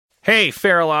Hey,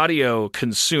 Feral Audio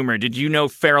consumer, did you know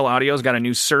Feral Audio's got a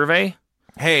new survey?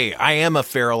 Hey, I am a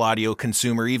Feral Audio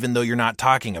consumer even though you're not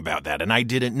talking about that, and I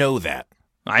didn't know that.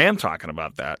 I am talking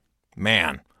about that.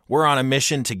 Man, we're on a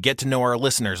mission to get to know our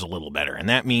listeners a little better, and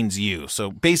that means you.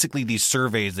 So basically these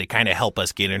surveys, they kind of help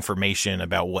us get information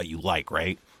about what you like,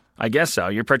 right? I guess so.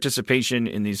 Your participation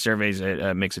in these surveys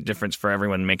makes a difference for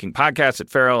everyone making podcasts at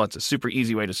Feral. It's a super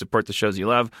easy way to support the shows you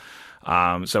love.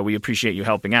 So we appreciate you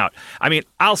helping out. I mean,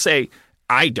 I'll say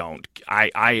I don't.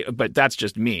 But that's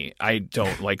just me. I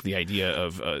don't like the idea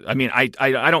of.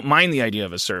 I don't mind the idea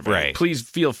of a survey. Right. Please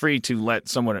feel free to let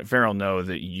someone at Feral know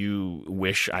that you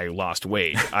wish I lost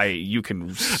weight. You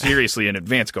can seriously in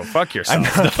advance go fuck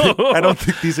yourself. I don't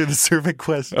think these are the survey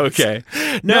questions. Okay.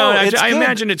 No, I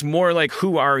imagine it's more like,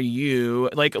 who are you?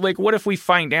 Like what if we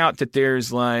find out that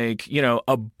there's a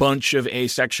bunch of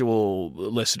asexual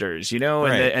listeners,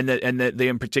 Right. and that they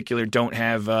in particular don't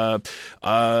have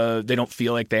they don't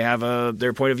feel like they have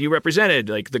their point of view represented.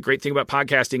 Like, the great thing about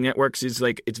podcasting networks is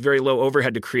it's very low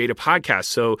overhead to create a podcast.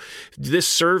 So this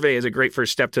survey is a great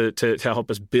first step to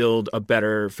help us build a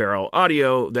better Feral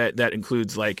Audio that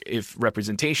includes if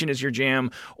representation is your jam,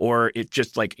 or it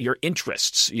just your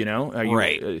interests,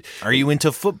 Right. Are you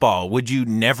into football? Would you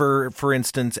never, for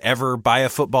instance, ever buy a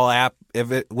football app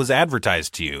if it was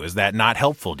advertised to you? Is that not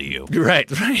helpful to you? Right.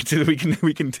 We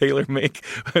can tailor make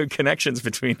connections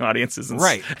between audiences and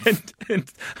and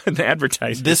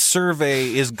advertising. This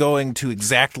survey is going to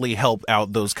exactly help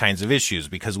out those kinds of issues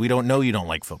because we don't know you don't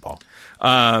like football.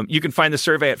 You can find the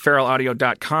survey at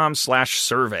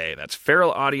feralaudio.com/survey. That's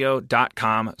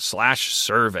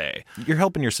feralaudio.com/survey. You're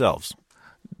helping yourselves.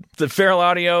 The Feral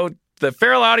Audio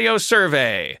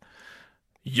survey.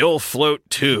 You'll float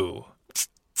too.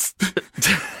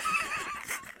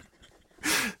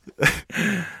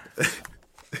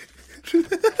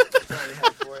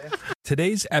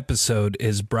 Today's episode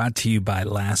is brought to you by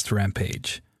Last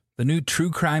Rampage, the new true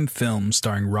crime film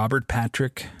starring Robert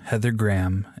Patrick, Heather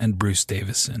Graham, and Bruce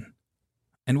Davison.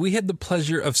 And we had the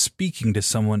pleasure of speaking to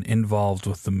someone involved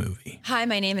with the movie. Hi,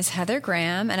 my name is Heather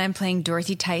Graham, and I'm playing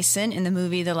Dorothy Tyson in the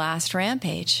movie The Last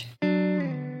Rampage.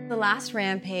 The Last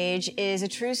Rampage is a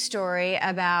true story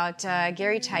about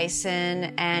Gary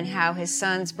Tyson and how his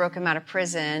sons broke him out of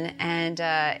prison, and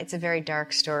it's a very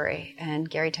dark story, and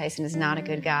Gary Tyson is not a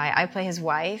good guy. I play his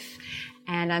wife,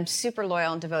 and I'm super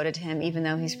loyal and devoted to him, even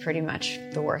though he's pretty much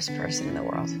the worst person in the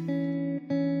world.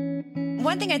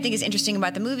 One thing I think is interesting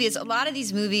about the movie is a lot of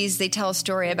these movies, they tell a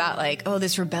story about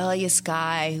this rebellious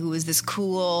guy who was this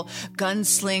cool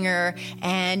gunslinger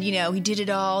and, he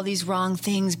did all these wrong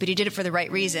things, but he did it for the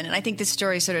right reason. And I think this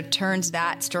story sort of turns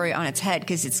that story on its head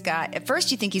because at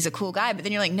first you think he's a cool guy, but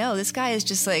then you're like, no, this guy is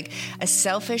just a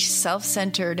selfish,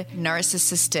 self-centered,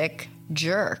 narcissistic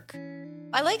jerk.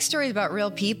 I like stories about real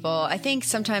people. I think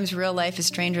sometimes real life is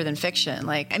stranger than fiction.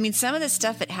 Some of the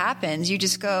stuff that happens, you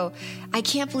just go, I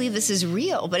can't believe this is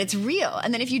real, but it's real.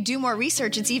 And then if you do more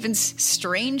research, it's even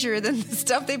stranger than the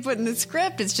stuff they put in the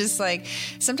script. It's just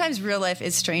sometimes real life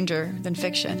is stranger than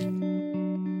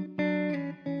fiction.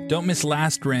 Don't miss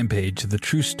Last Rampage, the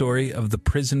true story of the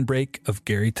prison break of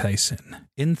Gary Tyson.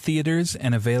 In theaters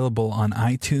and available on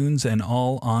iTunes and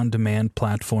all on-demand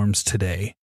platforms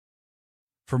today.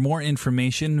 For more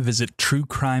information, visit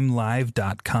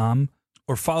truecrimelive.com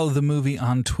or follow the movie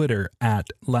on Twitter at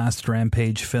Last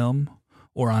Rampage Film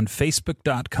or on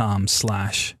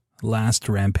Facebook.com/Last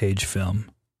Rampage Film.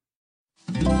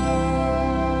 Feral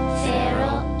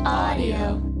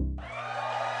Audio.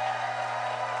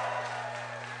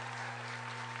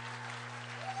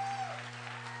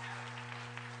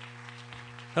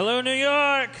 Hello, New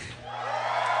York!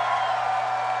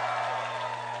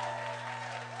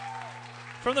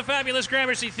 From the fabulous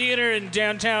Gramercy Theater in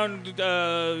downtown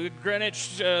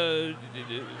Greenwich,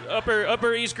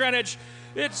 Upper East Greenwich,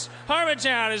 it's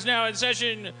Harmontown is now in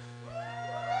session.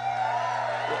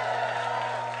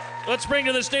 Let's bring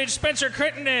to the stage Spencer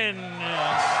Crittenden.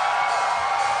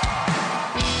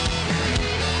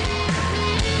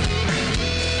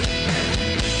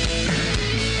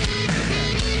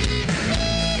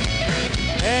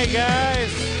 Hey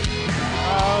guys!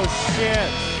 Oh shit!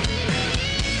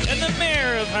 And the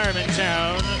mayor of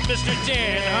Harmontown, Mr.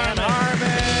 Dan Harmon.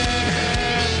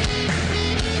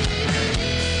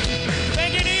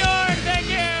 Thank you, New York! Thank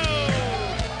you!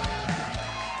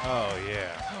 Oh yeah.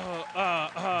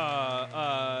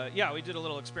 Yeah, we did a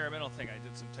little experimental thing. I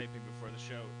did some typing before the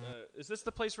show. Is this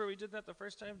the place where we did that the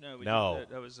first time? No, we didn't.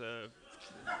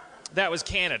 That was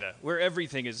Canada, where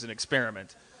everything is an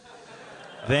experiment.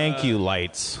 Thank you,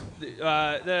 lights.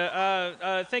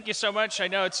 Thank you so much. I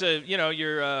know it's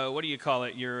your what do you call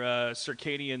it? Your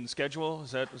circadian schedule.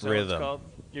 Is that what it's called?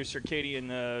 Your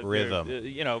circadian rhythm.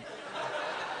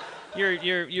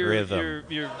 Your rhythm.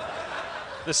 Your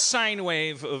the sine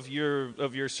wave of your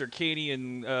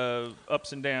circadian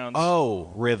ups and downs.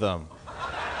 Oh, rhythm.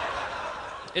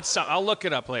 I'll look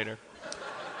it up later.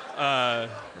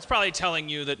 It's probably telling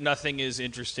you that nothing is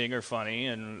interesting or funny,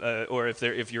 and or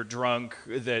if you're drunk,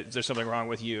 that there's something wrong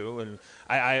with you, and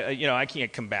I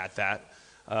can't combat that.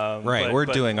 Right, we're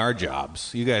doing our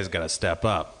jobs. You guys got to step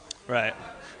up. Right,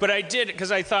 but I did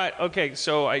because I thought, okay,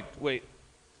 so wait.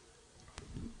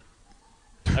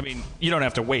 I mean, you don't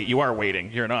have to wait. You are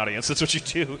waiting. You're an audience. That's what you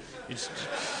do.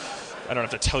 I don't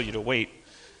have to tell you to wait.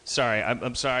 Sorry,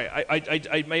 I'm sorry.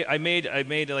 I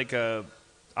made like a.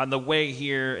 On the way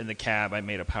here in the cab, I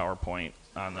made a PowerPoint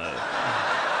on the...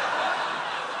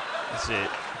 That's it.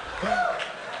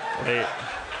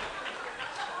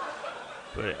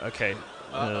 Wait, okay.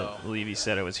 Levy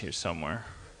said it was here somewhere.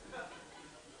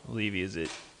 Levy, is it...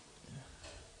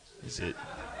 He said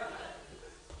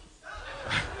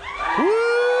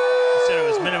it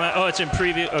was minimum... Oh, it's in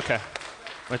preview. Okay.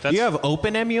 Wait, Do you have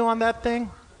OpenMU on that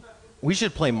thing? We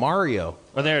should play Mario.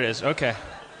 Oh, there it is. Okay.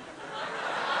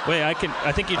 Wait, I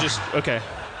think you just... Okay.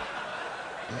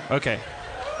 Okay.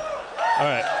 All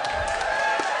right.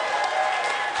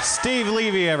 Steve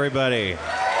Levy, everybody.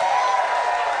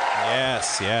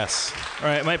 Yes. All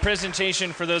right, my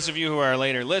presentation for those of you who are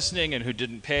later listening and who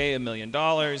didn't pay $1 million.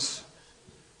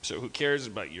 So who cares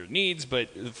about your needs? But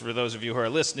for those of you who are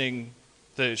listening,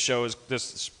 this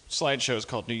slideshow is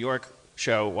called New York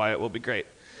Show, Why It Will Be Great.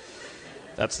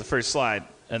 That's the first slide.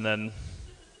 And then...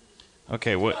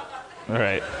 Okay, what... All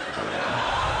right.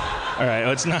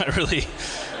 Oh, it's not really...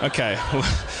 Okay.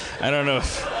 I don't know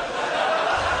if...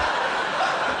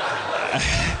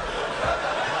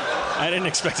 I didn't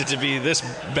expect it to be this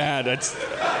bad. It's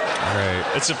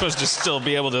supposed to still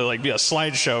be able to be a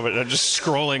slideshow, but I'm just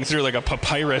scrolling through like a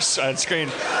papyrus on screen.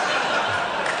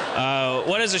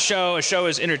 What is a show? A show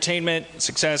is entertainment,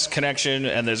 success, connection,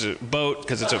 and there's a boat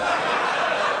because it's a...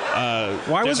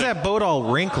 Why was that boat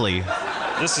all wrinkly?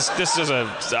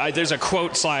 There's a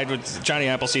quote slide with Johnny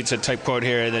Appleseed's a type quote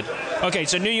here. Okay,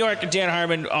 so New York and Dan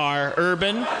Harmon are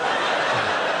urban.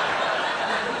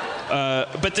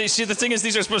 But the thing is,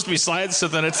 these are supposed to be slides, so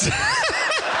then it's...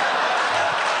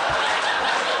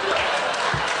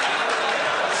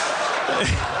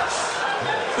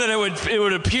 Then it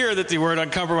would appear that the word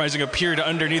uncompromising appeared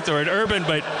underneath the word urban,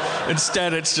 but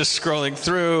instead it's just scrolling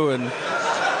through and...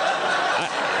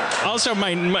 Also,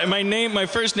 my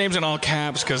first name's in all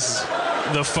caps because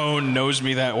the phone knows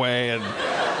me that way, and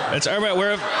it's urban.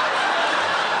 We're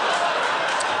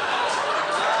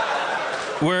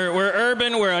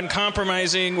urban. We're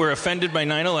uncompromising. We're offended by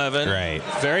 9/11. Right.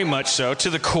 Very much so, to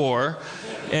the core,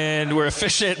 and we're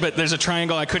efficient. But there's a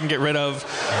triangle I couldn't get rid of.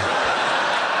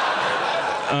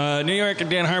 New York and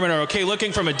Dan Harmon are okay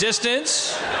looking from a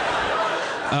distance,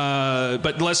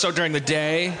 but less so during the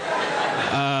day.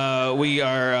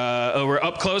 We're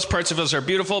up close. Parts of us are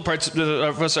beautiful. Parts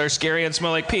of us are scary and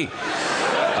smell like pee.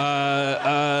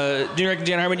 New York and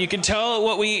Dan Harmon, you can tell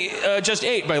what we just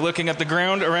ate by looking at the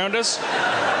ground around us.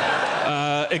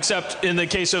 Except in the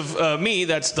case of me,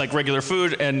 that's like regular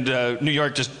food, and New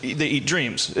York they eat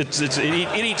dreams. It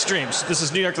eats dreams. This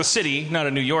is New York, the city, not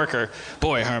a New Yorker.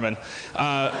 Boy, Harmon.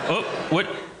 What?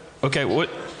 Okay, what?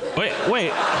 Wait.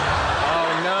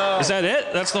 Oh, no. Is that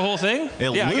it? That's the whole thing? It yeah,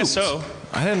 looped. I guess so.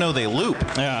 I didn't know they loop.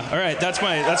 Yeah. All right. That's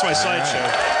my slideshow.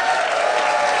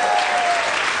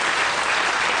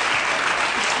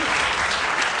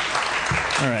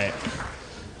 All right.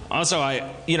 Also,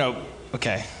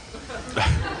 okay.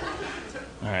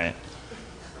 All right.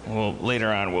 Well,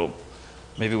 later on,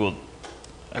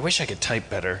 I wish I could type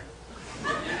better.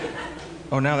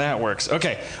 Oh, now that works.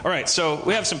 Okay. All right. So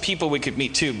we have some people we could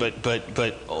meet too,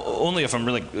 but only if I'm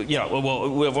really, well,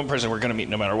 we have one person we're going to meet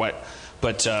no matter what.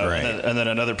 But right. and then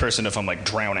another person if I'm like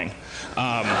drowning.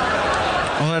 Well,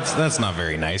 that's not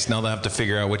very nice. Now they'll have to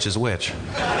figure out which is which.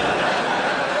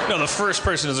 No, the first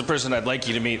person is the person I'd like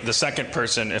you to meet. The second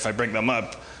person, if I bring them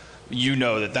up, you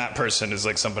know that person is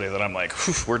like somebody that I'm like,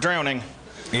 we're drowning.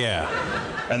 Yeah.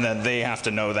 And then they have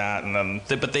to know that, and then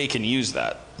but they can use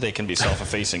that. They can be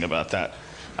self-effacing about that.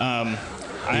 I'm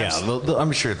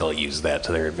sure they'll use that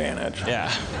to their advantage.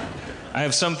 Yeah. I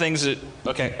have some things that...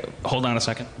 Okay, hold on a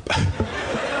second.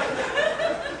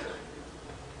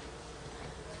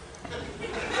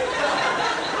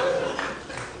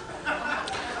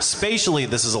 spatially,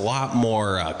 this is a lot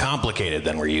more complicated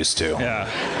than we're used to.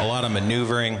 Yeah. A lot of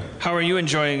maneuvering. How are you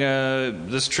enjoying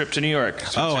this trip to New York?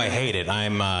 Oh, I hate it.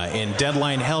 I'm in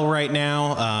deadline hell right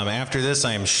now. After this,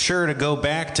 I'm sure to go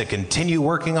back to continue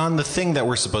working on the thing that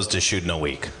we're supposed to shoot in a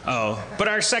week. Oh, but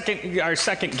our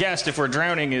second guest, if we're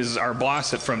drowning, is our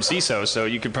boss from CISO, so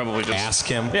you could probably just... Ask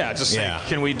him? Yeah, just say,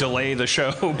 can we delay the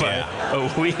show by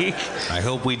a week? I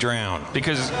hope we drown.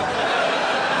 Because...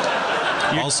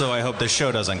 Also, I hope the show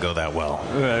doesn't go that well.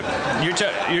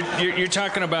 You're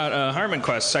talking about Harmon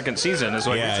Quest second season is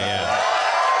what you're talking about.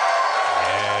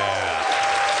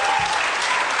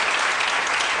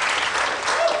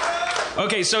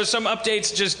 Okay, so some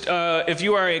updates. Just if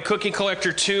you are a Cookie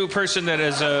Collector 2 person that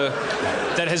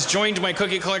has joined my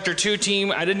Cookie Collector 2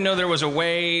 team, I didn't know there was no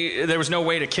way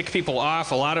to kick people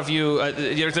off. A lot of you,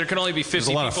 there can only be 50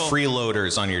 people. There's a lot of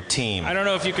freeloaders on your team. I don't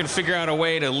know if you can figure out a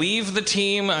way to leave the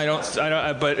team.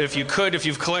 But if you could, if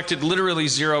you've collected literally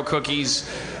 0 cookies,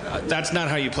 that's not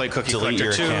how you play Cookie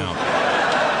Collector 2. Account.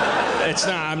 It's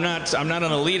not. I'm not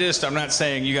an elitist. I'm not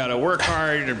saying you got to work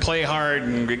hard and play hard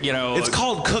and It's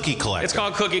called Cookie Collector. It's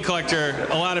called Cookie Collector.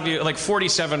 A lot of you, like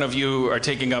 47 of you, are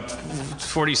taking up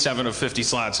 47 of 50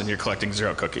 slots, and you're collecting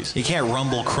 0 cookies. You can't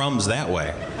rumble crumbs that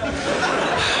way.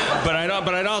 But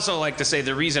I'd also like to say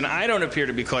the reason I don't appear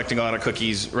to be collecting a lot of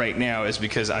cookies right now is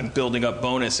because I'm building up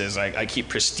bonuses. I keep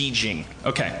prestiging.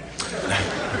 Okay.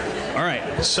 All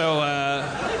right. So.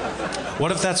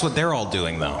 What if that's what they're all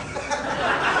doing, though?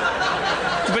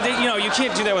 But you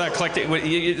can't do that without collecting.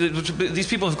 These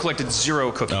people have collected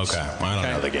 0 cookies. Okay, I don't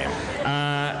know the game.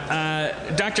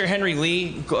 Dr. Henry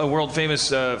Lee, a world famous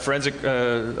forensic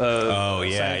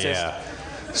scientist.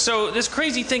 So this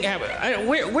crazy thing happened.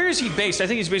 Where is he based? I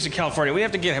think he's based in California. We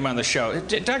have to get him on the show.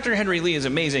 Dr. Henry Lee is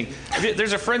amazing.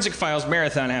 There's a Forensic Files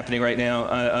marathon happening right now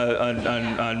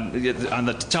on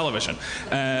the television,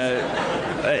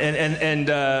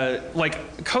 like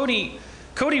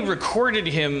Cody recorded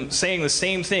him saying the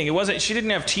same thing. She didn't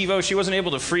have TiVo. She wasn't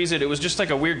able to freeze it. It was just like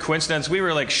a weird coincidence. We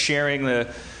were like sharing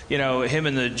him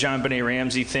and the John Benet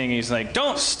Ramsey thing. He's like,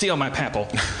 "Don't steal my papple."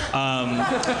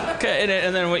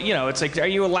 And then it's like, are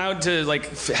you allowed to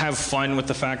have fun with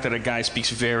the fact that a guy speaks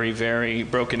very, very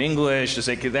broken English? It's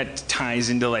like that ties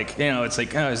into it's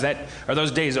like, are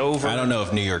those days over? I don't know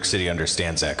if New York City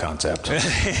understands that concept.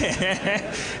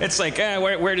 It's like,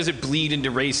 where does it bleed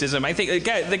into racism? I think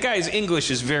the guy's English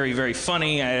is very, very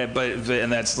funny, and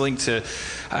that's linked to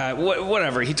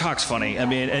whatever. He talks funny. I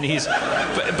mean, and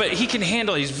but he can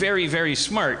handle. He's very, very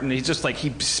smart, and he's just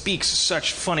he speaks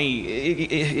such funny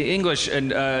English,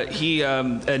 and he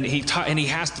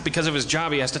has to, because of his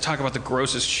job, he has to talk about the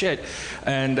grossest shit.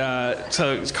 And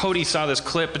so Cody saw this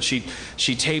clip, and she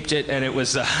taped it, and it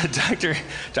was Dr.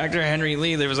 Henry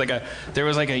Lee. There was like a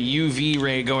UV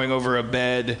ray going over a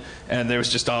bed, and there was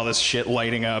just all this shit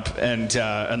lighting up, and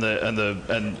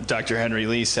Dr. Henry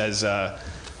Lee says,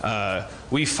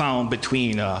 we found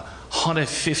between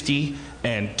 150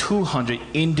 and 200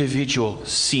 individual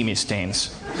semen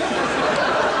stains.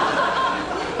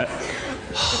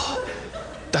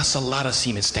 That's a lot of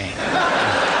semen stain.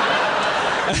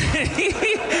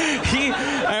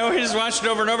 I always watched it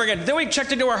over and over again. Then we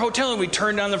checked into our hotel and we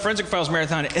turned on the Forensic Files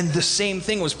marathon, and the same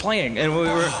thing was playing. And we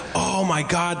were, oh my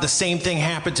God, the same thing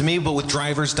happened to me, but with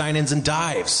drivers, dine-ins, and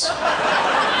dives.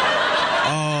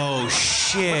 Oh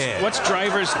shit! What's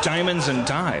drivers, diamonds, and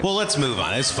dives? Well, let's move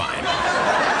on. It's fine.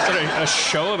 Is it a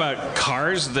show about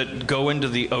cars that go into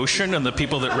the ocean and the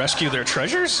people that rescue their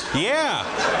treasures? Yeah,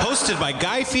 hosted by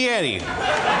Guy Fieri.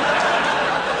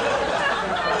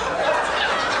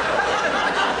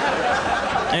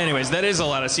 Anyways, that is a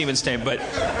lot of semen stain, but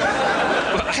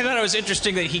I thought it was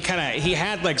interesting that he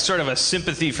had sort of a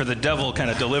sympathy for the devil kind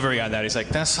of delivery on that. He's like,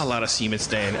 that's a lot of semen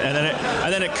stain, and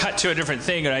then it cut to a different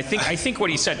thing, and I think what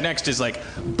he said next is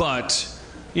but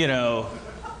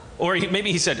or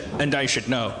maybe he said, and I should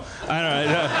know. I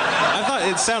don't know. I thought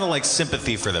it sounded like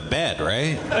sympathy for the bed,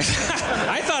 right?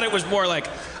 I thought it was more like,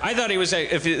 I thought he was saying,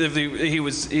 he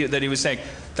was saying,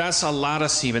 that's a lot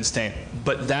of semen stain,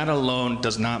 but that alone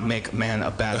does not make man a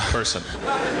bad person.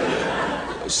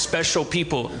 Special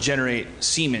people generate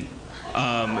semen.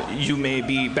 You may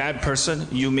be bad person,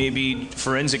 you may be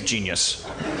forensic genius.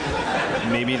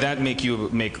 Maybe that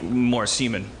make more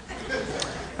semen.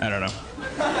 I don't know.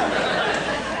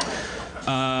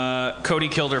 Cody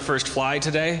killed her first fly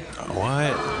today.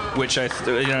 What? Which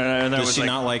Does she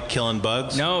not like killing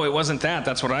bugs? No, it wasn't that.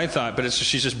 That's what I thought. But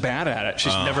she's just bad at it.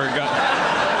 She's never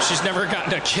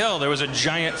gotten a kill. There was a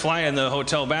giant fly in the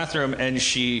hotel bathroom, and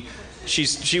she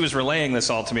she was relaying this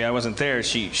all to me. I wasn't there.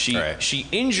 She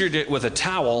injured it with a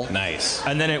towel. Nice.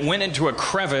 And then it went into a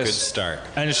crevice. Good start.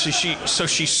 And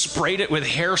she sprayed it with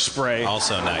hairspray.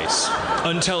 Also nice.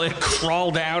 Until it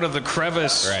crawled out of the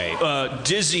crevice,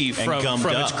 dizzy from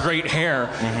its great hair,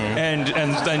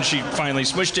 and then she finally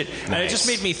smushed it. Nice. And it just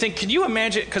made me think. Can you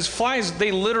imagine? Because flies,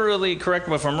 they literally, correct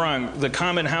me if I'm wrong, the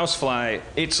common housefly,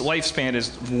 its lifespan is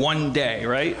 1 day,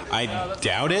 right? I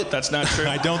doubt it. That's not true.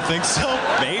 I don't think so.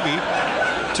 Maybe.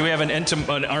 Do we have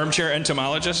an armchair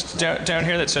entomologist down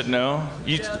here that said no?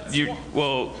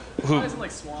 Who? Flies in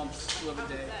like swamps live a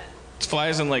day.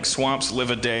 Flies in like swamps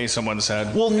live a day, someone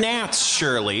said. Well, gnats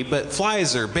surely, but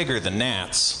flies are bigger than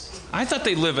gnats. I thought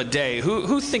they live a day.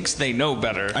 Who thinks they know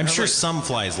better? I'm sure some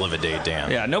flies live a day,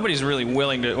 Dan. Yeah, nobody's really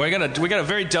willing to. We got a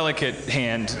very delicate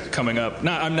hand coming up.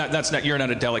 No, I'm not. That's not. You're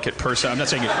not a delicate person. I'm not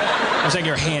saying. I'm saying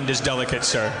your hand is delicate,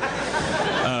 sir.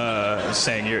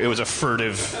 Saying it was a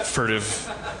furtive.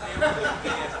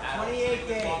 28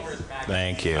 days.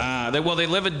 Thank you. They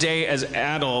live a day as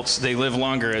adults. They live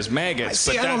longer as maggots.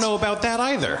 I don't know about that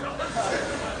either.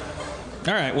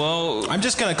 All right, well... I'm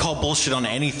just going to call bullshit on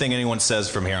anything anyone says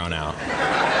from here on out.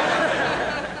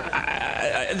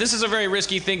 This is a very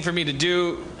risky thing for me to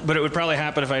do, but it would probably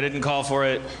happen if I didn't call for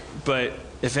it. But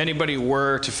if anybody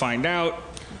were to find out...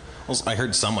 Well, I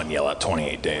heard someone yell out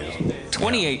 28 days.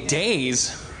 28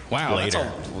 days? Wow, later.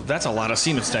 That's a lot of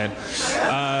semen stand.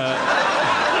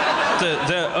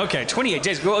 Okay, 28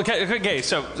 days. Well, okay,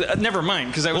 so never mind,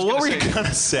 because I was. Well, what were you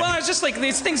gonna say? Well, I was just like,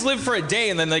 these things live for a day,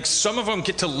 and then like some of them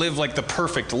get to live like the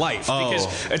perfect life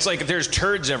because it's like there's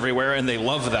turds everywhere, and they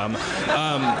love them,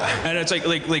 and it's like,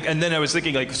 and then I was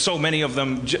thinking like so many of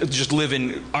them just live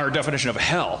in our definition of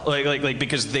hell, like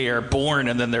because they are born,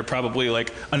 and then they're probably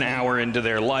like an hour into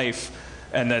their life.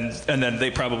 And then they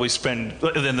probably spend,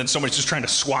 and then someone's just trying to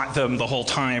swat them the whole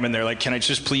time, and they're like, "Can I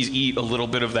just please eat a little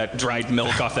bit of that dried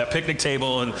milk off that picnic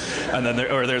table?" And then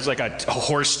there's like a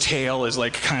horse tail is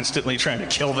like constantly trying to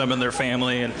kill them and their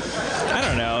family, and I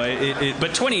don't know.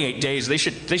 But 28 days, they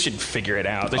should figure it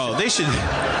out. They should.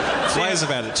 Flies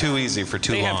have had it too easy for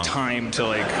too long. They have time to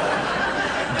like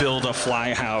build a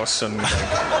fly house and.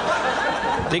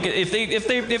 They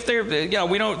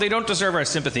don't deserve our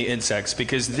sympathy, insects,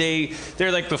 because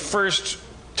they're like the first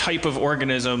type of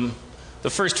organism, the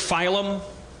first phylum.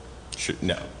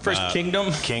 First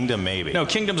kingdom. Kingdom, maybe. No,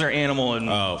 kingdoms are animal and.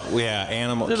 Oh yeah,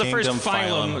 animal. They're the kingdom, first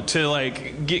phylum to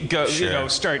like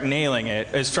start nailing it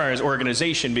as far as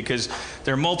organization, because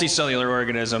they're multicellular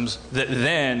organisms that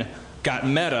then got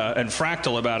meta and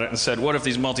fractal about it and said, what if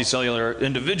these multicellular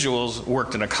individuals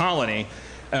worked in a colony?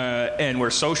 And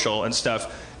were social and stuff.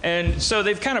 And so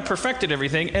they've kind of perfected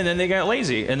everything, and then they got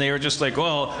lazy, and they were just like,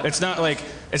 well, it's not like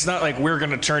we're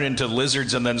going to turn into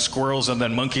lizards and then squirrels and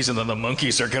then monkeys, and then the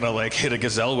monkeys are going to like hit a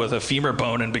gazelle with a femur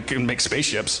bone and make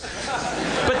spaceships.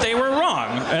 But they were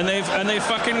wrong, and they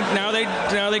fucking now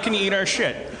they can eat our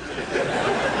shit.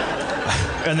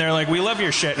 And they're like, we love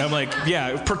your shit, and I'm like,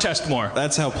 yeah, protest more.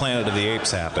 That's how Planet of the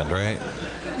Apes happened, right?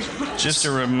 Just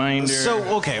a reminder. So,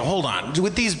 okay, hold on.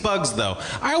 With these bugs, though,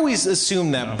 I always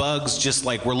assume that bugs just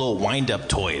like were little wind-up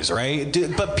toys, right?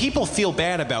 But people feel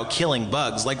bad about killing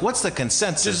bugs. Like, what's the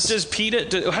consensus? Does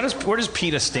PETA? Where does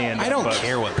PETA stand? I don't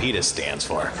care what PETA stands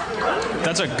for.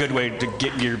 That's a good way to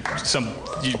get you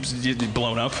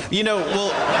blown up. You know,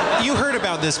 well, you heard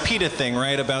about this PETA thing,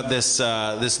 right? About this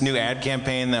new ad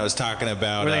campaign that was talking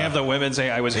about where they have the women say,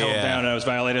 "I was held down and I was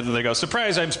violated," and they go,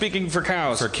 "Surprise! I'm speaking for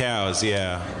cows." For cows,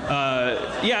 yeah.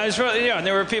 And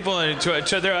there were people on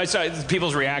Twitter. I saw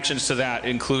people's reactions to that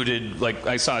included, like,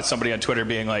 I saw somebody on Twitter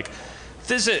being like,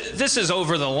 "This is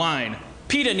over the line.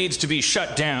 PETA needs to be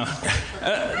shut down."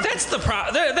 That's the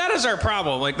that is our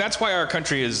problem. Like, that's why our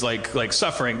country is like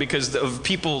suffering, because of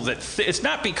people that it's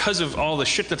not because of all the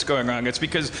shit that's going wrong. It's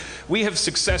because we have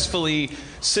successfully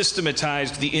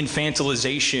systematized the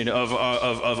infantilization of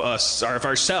us, of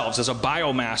ourselves as a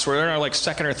biomass. We're in our like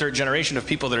second or third generation of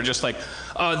people that are just like,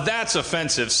 that's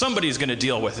offensive. Somebody's going to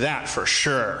deal with that for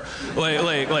sure.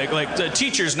 Like the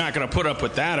teacher's not going to put up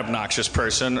with that obnoxious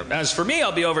person. As for me,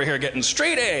 I'll be over here getting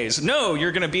straight A's. No,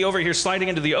 you're going to be over here sliding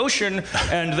into the ocean,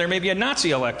 and there may be a Nazi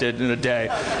elected in a day.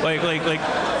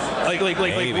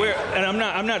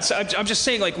 I'm just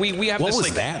saying, like, we have what this. What was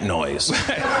like, that noise?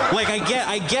 Like,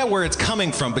 I get where it's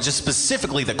coming from, but just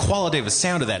specifically the qualitative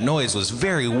sound of that noise was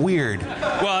very weird.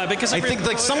 Well, because I think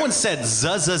like someone said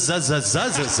za.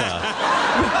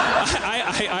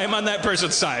 I'm on that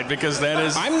person's side, because that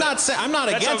is. I'm not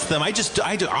against them. I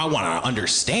want to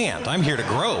understand. I'm here to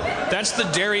grow. That's the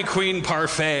Dairy Queen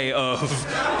parfait of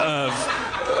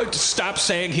stop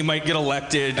saying he might get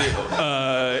elected,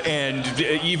 and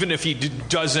even if he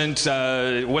doesn't,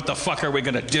 what the fuck are we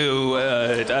gonna do?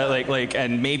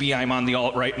 And maybe I'm on the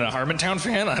alt-right and a Harmontown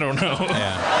fan. I don't know.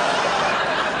 Yeah.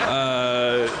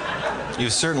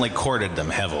 You've certainly courted them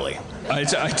heavily.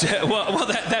 Well,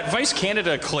 that Vice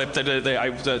Canada clip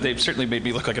they've certainly made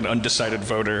me look like an undecided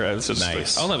voter.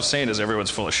 Nice. All I'm saying is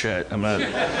everyone's full of shit. I'm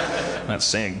not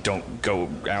saying don't go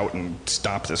out and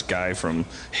stop this guy from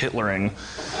Hitlering.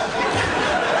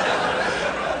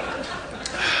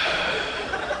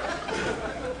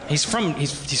 He's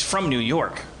from New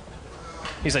York.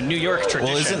 He's a New York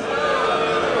tradition.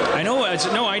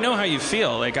 I know how you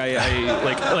feel. Like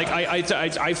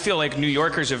I feel like New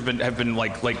Yorkers have been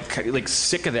like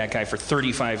sick of that guy for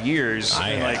 35 years.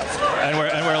 And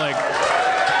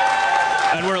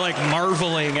we're like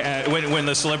marveling at when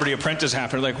the Celebrity Apprentice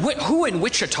happened. Like, who in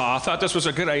Wichita thought this was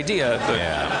a good idea?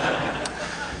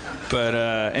 But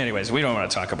anyways, we don't want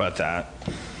to talk about that.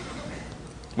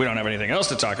 We don't have anything else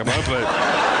to talk about, but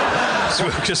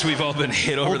because we've all been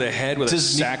hit over the head with a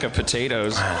sack of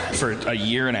potatoes for a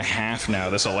year and a half now.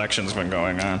 This election's been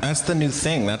going on. That's the new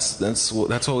thing. That's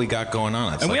what we got going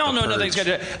on. It's and like we all know nothing's purge.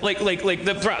 going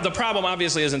to the problem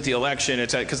obviously isn't the election.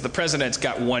 It's because the president's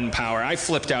got one power. I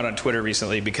flipped out on Twitter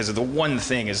recently because of the one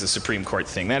thing is the Supreme Court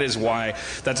thing. That is why.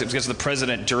 That's because the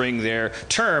president during their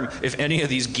term, if any of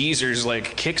these geezers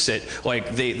kicks it,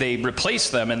 they replace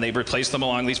them and they replace them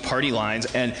along these party lines.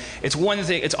 And it's one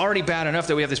thing. It's already bad enough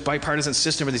that we have this bipartisan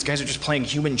system where these guys are just playing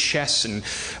human chess and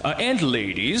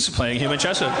ladies playing human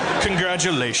chess.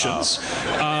 Congratulations.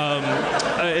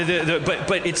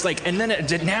 But it's like, and then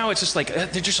now it's just like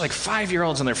they're just like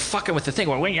 5-year-olds and they're fucking with the thing.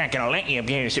 Well, we're not gonna let you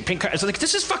be pink card. It's like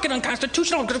this is fucking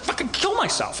unconstitutional. I'm gonna fucking kill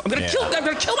myself. I'm gonna kill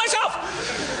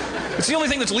myself. It's the only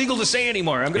thing that's legal to say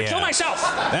anymore. I'm gonna kill myself.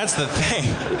 That's the thing.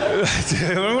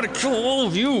 I'm gonna kill all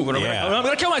of you. I'm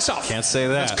gonna kill myself. Can't say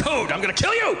that. That's code. I'm gonna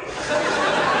kill you.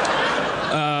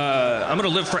 I'm gonna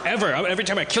live forever. Every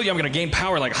time I kill you, I'm gonna gain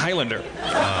power like Highlander.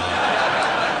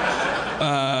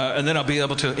 And then I'll be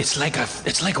able to. It's like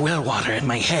well water in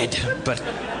my head, but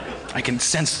I can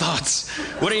sense thoughts.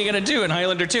 What are you gonna do in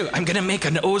Highlander 2? I'm gonna make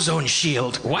an ozone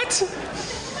shield. What?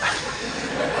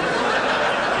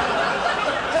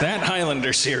 That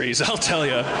Highlander series, I'll tell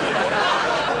you.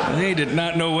 They did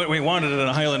not know what we wanted in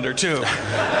a Highlander 2.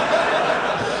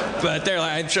 But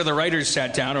I'm sure the writers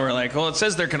sat down and were like, well, it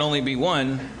says there can only be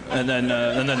one, and then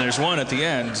there's one at the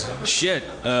end. Shit,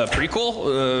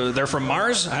 prequel? They're from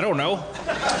Mars? I don't know.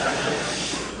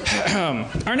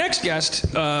 Our next guest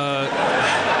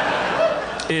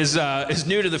is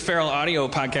new to the Feral Audio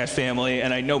podcast family,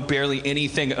 and I know barely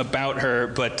anything about her,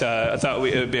 but I thought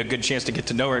it would be a good chance to get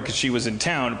to know her because she was in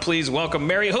town. Please welcome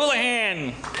Mary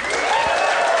Houlihan.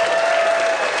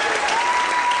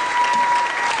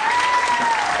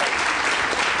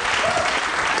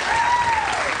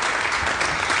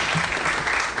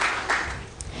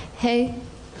 Hey.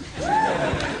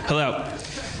 Hello.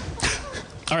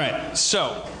 All right,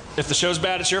 so if the show's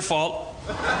bad, it's your fault.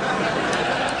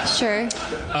 Sure.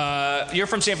 You're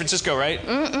from San Francisco, right?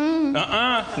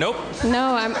 Nope.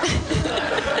 No, I'm...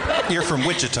 You're from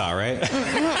Wichita, right?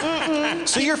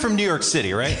 So you're from New York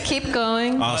City, right? Keep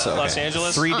going. Also, Los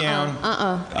Angeles? 3 down.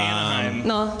 Anaheim.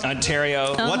 No.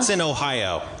 Ontario. What's in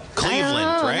Ohio?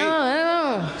 Cleveland, right? I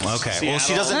don't know. Okay. Seattle. Well,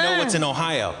 she doesn't know what's in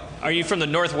Ohio. Are you from the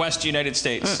Northwest United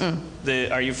States?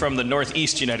 Are you from the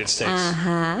Northeast United States?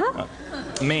 Uh-huh.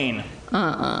 Maine.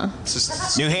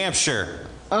 New Hampshire.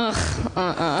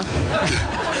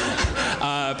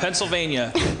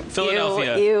 Pennsylvania.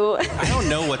 Philadelphia. Ew. I don't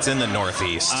know what's in the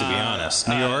Northeast, to be honest.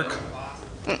 New York?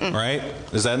 Right?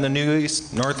 Is that in the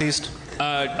Northeast?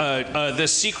 The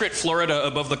secret Florida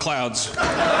above the clouds.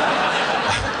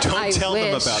 Don't tell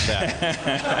them wish. about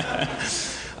that.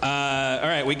 All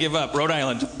right, we give up. Rhode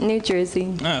Island. New Jersey.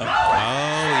 Oh,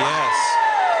 yes.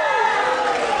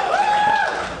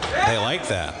 They like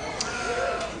that.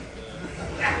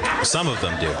 Some of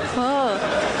them do.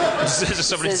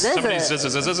 Somebody says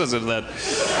that.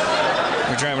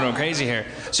 We're driving them crazy here.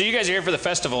 So you guys are here for the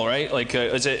festival, right? Like,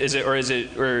 is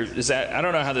that? I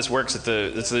don't know how this works.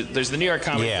 There's the New York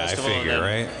Comedy Festival. Yeah, I figure,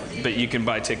 right? But you can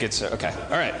buy tickets. Okay,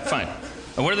 all right, fine.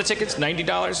 And what are the tickets? $90?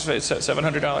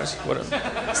 $700? What?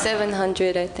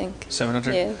 700, I think.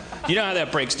 700. Yeah. You know how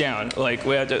that breaks down? Like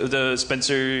we have the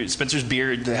Spencer's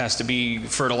beard has to be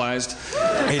fertilized.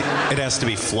 It has to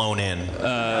be flown in.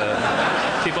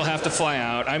 People have to fly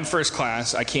out. I'm first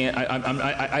class. I can't.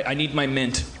 I need my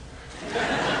mint.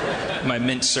 My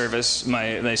mint service.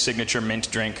 My signature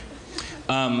mint drink.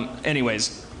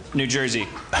 Anyways, New Jersey.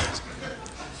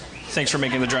 Thanks for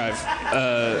making the drive.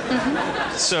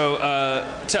 So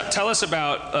tell us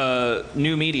about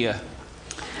new media.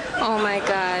 Oh my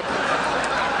God.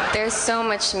 There's so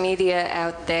much media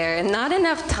out there and not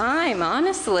enough time,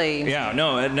 honestly. Yeah,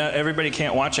 no, not everybody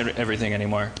can't watch everything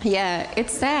anymore. Yeah,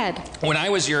 it's sad. When I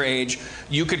was your age,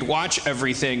 you could watch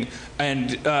everything, and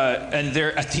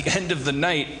there at the end of the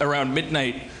night, around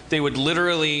midnight, they would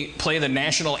literally play the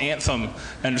national anthem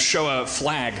and show a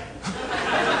flag.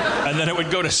 And then it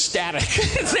would go to static.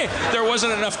 There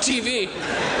wasn't enough TV.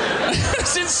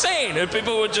 It's insane. And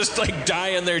people would just like die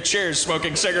in their chairs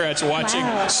smoking cigarettes watching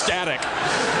static.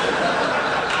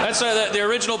 That's the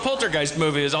original Poltergeist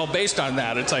movie is all based on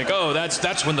that. It's like, oh,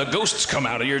 that's when the ghosts come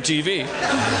out of your TV.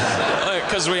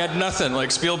 Because we had nothing.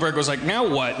 Like Spielberg was like, now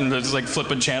what? And it's like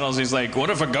flipping channels. He's like, what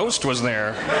if a ghost was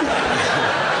there?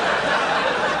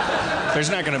 There's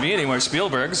not going to be any more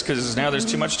Spielbergs because now there's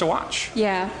too much to watch.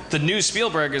 Yeah. The new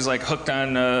Spielberg is like hooked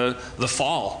on The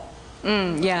Fall.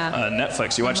 Yeah.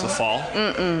 Netflix. You watch The Fall?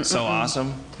 So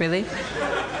awesome. Really?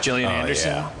 Gillian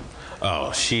Anderson. Yeah.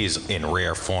 Oh, she's in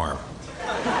rare form.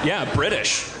 Yeah,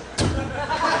 British.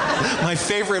 My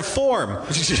favorite form.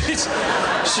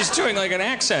 She's doing like an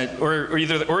accent,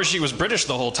 or she was British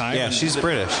the whole time. Yeah, she's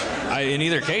British. In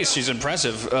either case, she's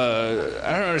impressive.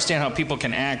 I don't understand how people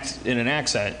can act in an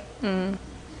accent.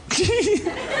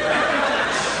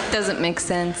 Doesn't make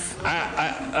sense.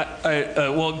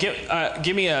 Well,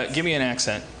 give me an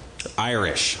accent.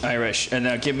 Irish. And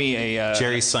now give me a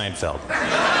Jerry Seinfeld.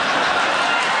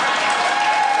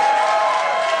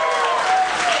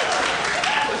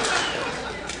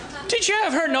 Did you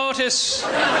ever notice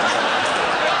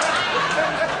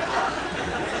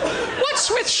what's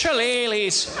with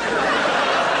shillelaghs?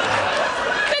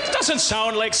 It doesn't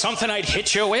sound like something I'd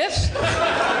hit you with.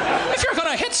 If you're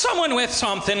gonna hit someone with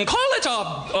something, call it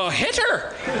a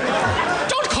hitter.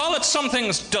 Don't call it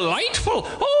something delightful.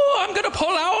 Oh, I'm gonna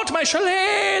pull out my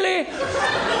shillelagh.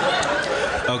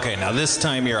 Okay, now this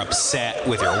time you're upset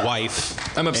with your wife.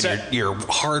 I'm upset. And you're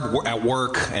hard at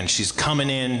work, and she's coming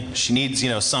in. She needs,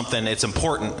 something. It's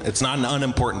important. It's not an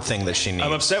unimportant thing that she needs.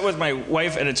 I'm upset with my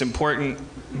wife, and it's important,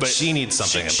 but she needs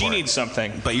something She important. needs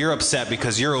something. But you're upset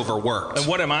because you're overworked. And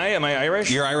what am I? Am I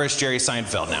Irish? You're Irish Jerry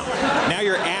Seinfeld now. Now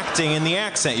you're acting in the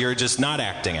accent you're just not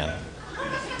acting in. All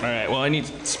right, well, I need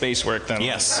space work then.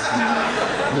 Yes.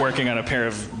 Working on a pair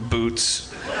of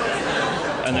boots.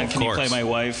 And then can you play my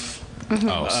wife?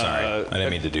 Oh, sorry. I didn't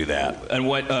mean to do that. And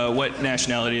what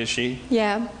nationality is she?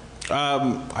 Yeah.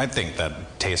 I think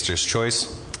that Taster's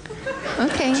choice.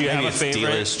 Okay. Do you have Maybe a it's favorite?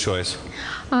 Dealer's choice.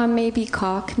 Maybe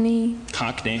Cockney.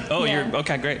 Cockney. Oh, Yeah. you're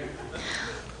okay. Great.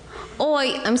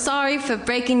 Oi, I'm sorry for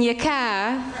breaking your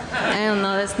car. I don't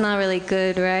know, that's not really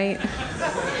good, right?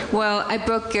 Well, I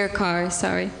broke your car,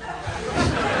 sorry.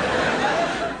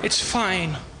 It's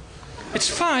fine. It's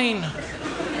fine.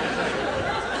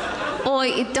 Oi,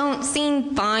 it don't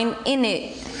seem fine,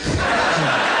 innit?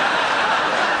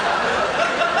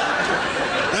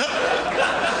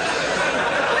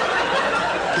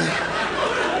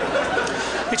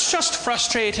 It's just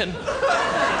frustrating.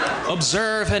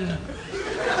 Observing.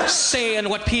 Saying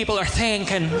what people are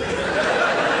thinking.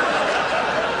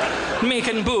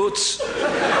 Making boots.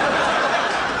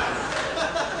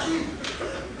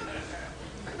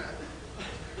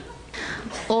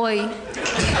 Oi.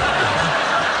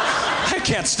 I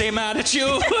can't stay mad at you.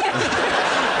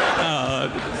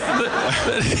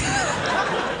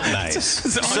 Nice.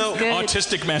 So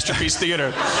autistic masterpiece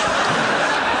theater.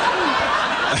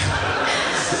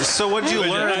 So what'd you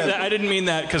learn? I didn't mean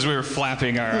that because we were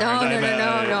flapping our. No.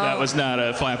 That was not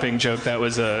a flapping joke. That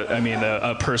was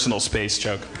a personal space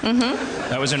joke. Mm-hmm.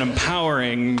 That was an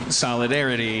empowering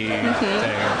solidarity thing.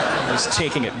 I was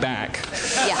taking it back.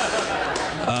 Yeah.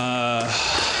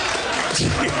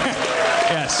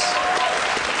 Yes.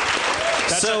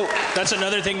 That's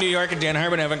another thing New York and Dan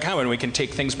Harmon have in common. We can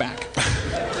take things back.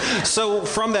 So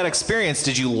from that experience,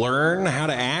 did you learn how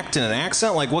to act in an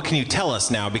accent? Like, what can you tell us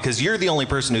now? Because you're the only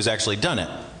person who's actually done it.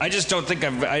 I just don't think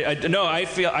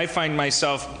I find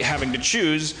myself having to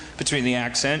choose between the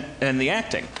accent and the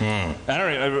acting. I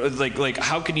don't know, like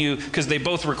how can you, because they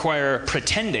both require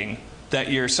pretending that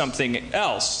you're something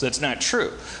else that's not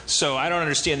true. So I don't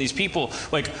understand these people.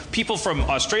 Like people from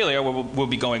Australia will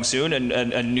be going soon,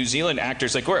 and New Zealand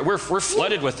actors. Like we're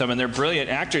flooded with them, and they're brilliant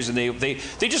actors, and they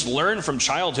just learn from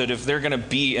childhood if they're going to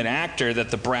be an actor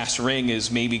that the brass ring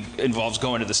is maybe involves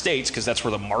going to the States because that's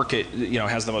where the market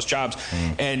has the most jobs,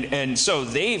 and so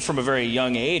they from a very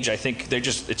young age I think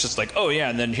it's just like, oh yeah,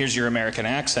 and then here's your American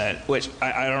accent, which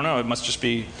I don't know, it must just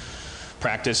be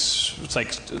practice. It's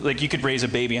like you could raise a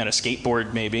baby on a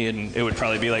skateboard maybe, and it would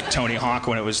probably be like Tony Hawk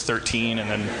when it was 13, and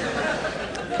then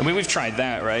I mean, we've tried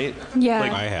that, right? Yeah.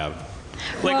 Like, I have.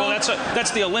 Like, well,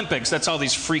 that's the Olympics. That's all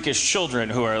these freakish children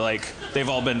who are like, they've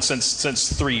all been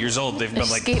since 3 years old. They've been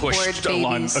like pushed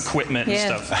along equipment and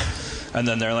stuff. And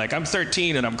then they're like, I'm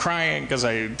 13 and I'm crying because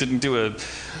I didn't do a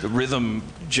rhythm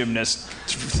gymnast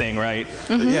thing right.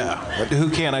 Yeah, but who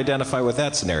can't identify with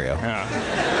that scenario? Yeah.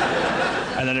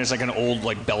 And then there's like an old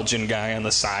like Belgian guy on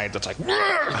the side that's like,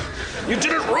 you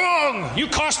did it wrong. You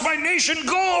cost my nation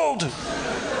gold.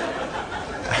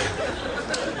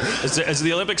 Is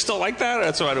the Olympics still like that?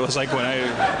 That's what it was like when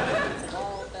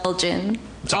Belgian.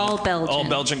 All Belgian. All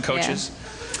Belgian coaches?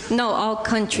 Yeah. No, all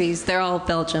countries. They're all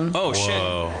Belgium. Oh,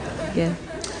 Whoa. shit. Yeah.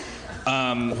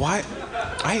 Why?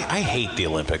 I hate the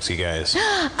Olympics, you guys.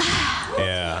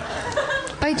 Yeah.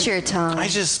 Bite your tongue. Why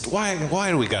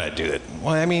do we gotta do it?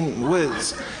 Well, I mean,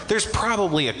 there's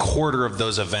probably a quarter of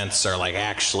those events are like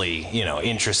actually,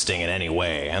 interesting in any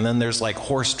way, and then there's like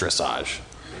horse dressage.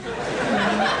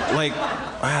 Like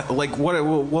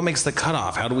what makes the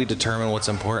cutoff? How do we determine what's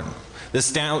important? This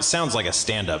sounds like a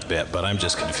stand-up bit, but I'm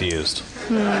just confused.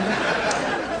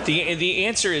 The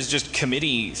answer is just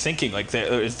committee thinking, like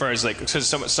as far as like, because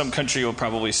some country will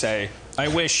probably say, I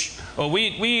wish. Well,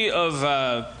 we of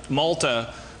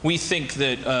Malta, we think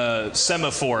that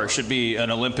semaphore should be an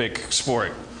Olympic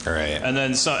sport. Right. And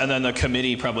then the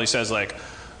committee probably says like,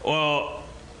 well,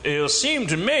 it seemed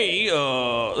to me,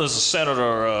 this is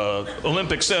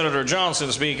Olympic Senator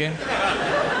Johnson speaking.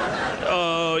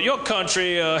 Your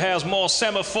country has more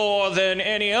semaphore than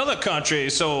any other country,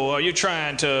 so are you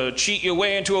trying to cheat your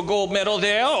way into a gold medal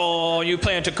there, or you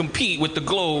plan to compete with the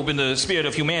globe in the spirit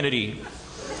of humanity?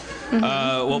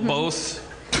 Well, both.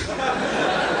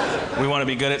 We want to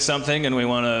be good at something, and we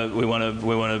want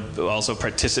to also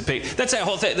participate. That's that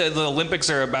whole thing. The Olympics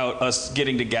are about us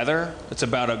getting together. It's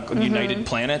about a united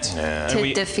planet. Yeah.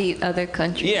 To defeat other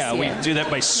countries. Yeah, we do that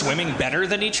by swimming better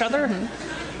than each other.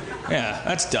 Yeah,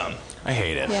 that's dumb. I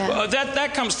hate it. Yeah.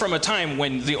 That comes from a time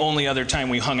when the only other time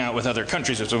we hung out with other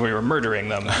countries was when we were murdering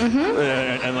them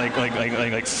and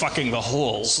like fucking the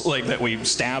holes like that we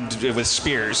stabbed with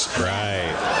spears.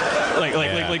 Right.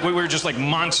 Like we were just like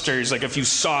monsters. Like if you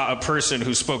saw a person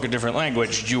who spoke a different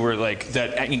language, you were like,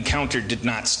 that encounter did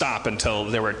not stop until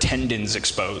there were tendons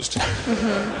exposed.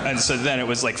 And so then it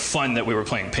was like fun that we were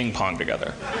playing ping pong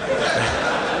together.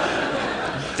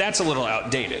 That's a little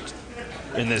outdated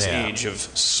in this age of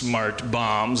smart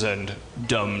bombs and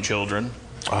dumb children.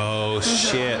 Oh,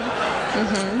 shit.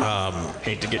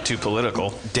 Hate to get too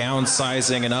political.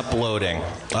 Downsizing and uploading.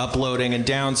 Uploading and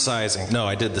downsizing. No,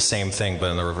 I did the same thing, but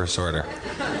in the reverse order.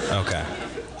 Okay.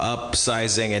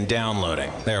 Upsizing and downloading.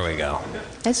 There we go.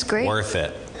 That's great. Worth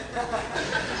it.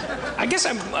 I guess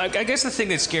the thing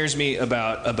that scares me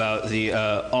about the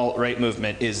alt-right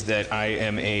movement is that I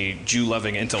am a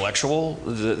Jew-loving intellectual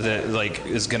that like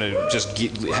is gonna just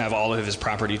have all of his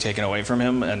property taken away from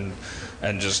him, and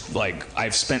just like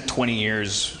I've spent 20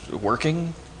 years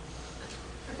working.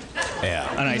 Yeah.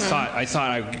 And I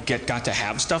thought I got to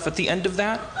have stuff at the end of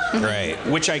that. Right.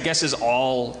 Which I guess is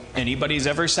all anybody's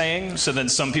ever saying. So then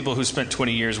some people who spent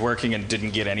 20 years working and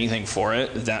didn't get anything for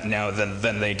it, that now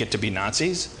then they get to be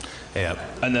Nazis. Yeah.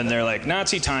 And then they're like,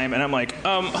 Nazi time. And I'm like,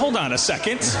 hold on a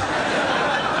second.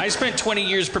 I spent 20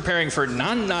 years preparing for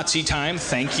non-Nazi time.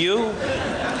 Thank you.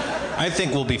 I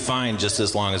think we'll be fine just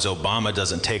as long as Obama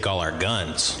doesn't take all our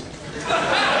guns.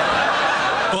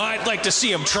 Well, I'd like to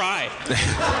see him try.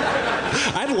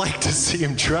 I'd like to see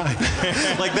him try.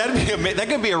 Like that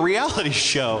could be a reality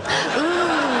show.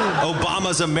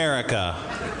 Obama's America.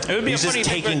 It would be He's a funny just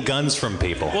taking guns from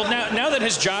people. Well, now that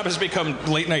his job has become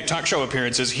late night talk show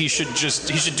appearances, he should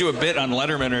do a bit on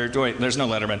Letterman wait, there's no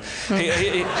Letterman.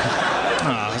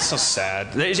 That's so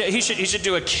sad. He should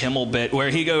do a Kimmel bit where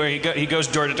he goes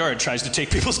door to door and tries to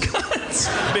take people's guns.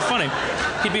 It'd be funny.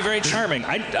 He'd be very charming.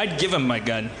 I'd give him my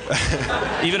gun.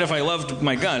 Even if I loved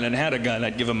my gun and had a gun,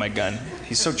 I'd give him my gun.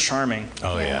 He's so charming.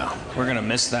 Oh yeah. We're gonna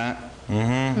miss that.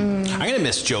 I'm gonna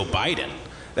miss Joe Biden.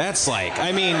 That's like,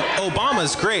 I mean,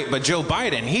 Obama's great, but Joe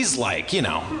Biden, he's like,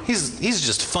 he's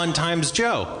just fun times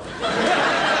Joe.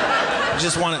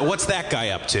 Just what's that guy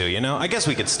up to, I guess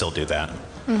we could still do that.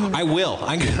 I will.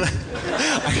 I'm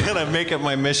gonna make it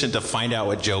my mission to find out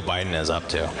what Joe Biden is up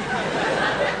to.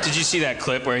 Did you see that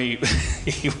clip where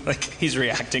he's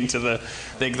reacting to the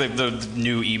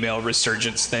new email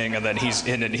resurgence thing, and then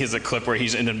he's a clip where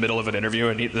he's in the middle of an interview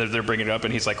and they're bringing it up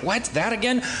and he's like, "What? That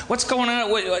again? What's going on?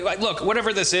 Look,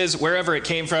 whatever this is, wherever it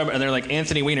came from," and they're like,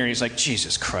 "Anthony Weiner." He's like,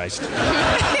 "Jesus Christ."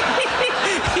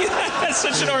 That's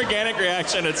such an organic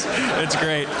reaction. It's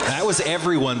great. That was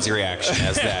everyone's reaction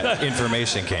as that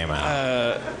information came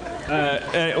out.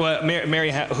 Well,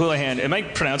 Mary Houlihan. Am I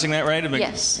pronouncing that right?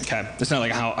 Yes. Okay. It's not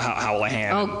like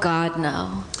Houlihan. Oh, God,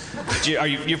 no.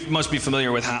 You must be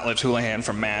familiar with Hot Lips Houlihan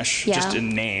from MASH, Yeah. just in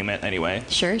name anyway.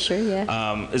 Sure,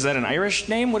 yeah. Is that an Irish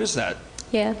name? What is that?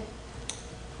 Yeah.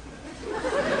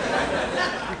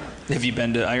 Have you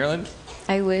been to Ireland?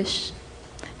 I wish.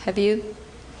 Have you?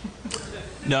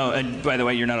 No, and by the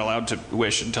way, you're not allowed to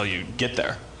wish until you get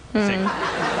there, I think.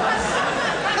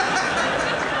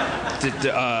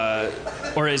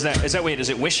 Or is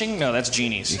it wishing? No, that's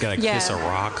genies. You gotta kiss a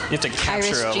rock. You have to capture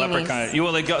Irish a genies.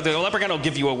 leprechaun. The leprechaun will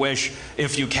give you a wish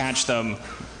if you catch them.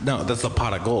 No, that's the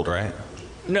pot of gold, right?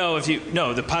 No,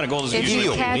 the pot of gold is If usually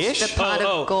you catch wish? the pot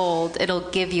of gold, it'll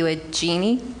give you a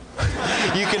genie.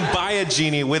 You can buy a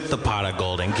genie with the pot of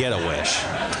gold and get a wish.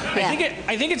 Yeah.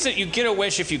 I think it's that you get a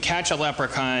wish if you catch a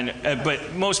leprechaun,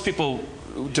 but most people,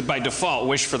 by default,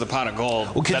 wish for the pot of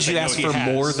gold. Well, could you ask for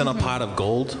more than a pot of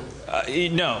gold?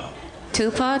 No. 2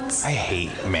 pots? I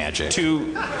hate magic.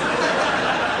 Two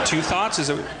thoughts? Is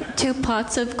it 2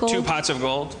 pots of gold? 2 pots of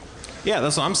gold? Yeah,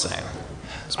 that's what I'm saying.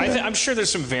 I'm sure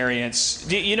there's some variants.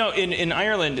 You know, in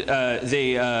Ireland,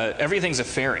 everything's a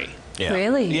fairy. Yeah.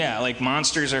 Really? Yeah, like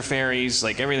monsters are fairies.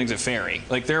 Like everything's a fairy.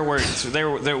 Like their words,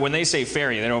 when they say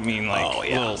fairy, they don't mean like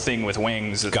little thing with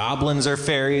wings. Goblins are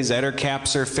fairies.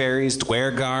 Ettercaps are fairies.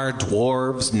 Dwergar,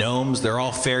 dwarves, gnomes. They're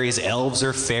all fairies. Elves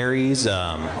are fairies.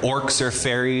 Orcs are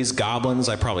fairies. Goblins.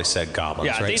 I probably said goblins,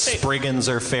 Yeah, right? they say- Spriggans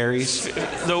are fairies.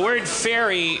 The word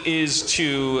fairy is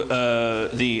to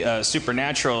the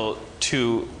supernatural,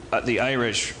 to the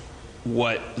Irish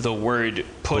what the word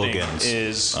pudding Boogans.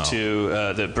 is to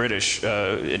the British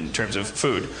in terms of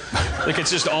food. Like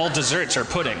it's just all desserts are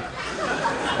pudding.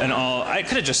 And all, I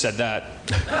could have just said that.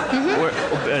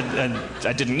 And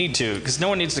I didn't need to, because no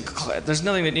one needs to, there's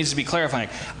nothing that needs to be clarifying.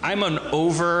 I'm an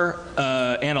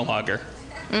over-analoger.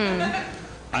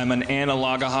 I'm an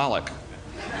analogaholic.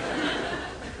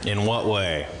 In what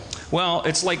way? Well,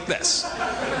 it's like this.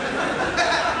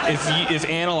 If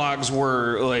analogs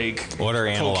were like What are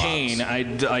analogs? cocaine,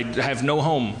 I'd have no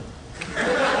home.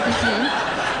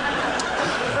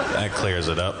 That clears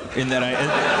it up. In that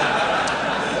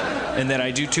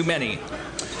I do too many.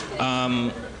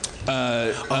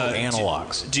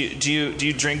 Analogs. Do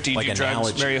you drink? Do you Like do drugs,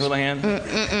 analogies. Mary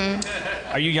Houlihan?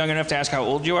 Are you young enough to ask how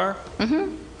old you are?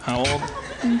 How old?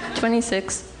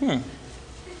 26.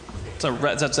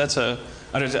 That's a.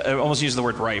 I almost use the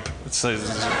word ripe.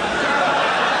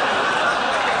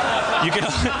 You can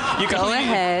Go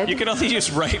ahead. You can only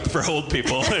use ripe for old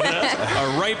people.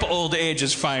 A ripe old age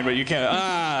is fine, but you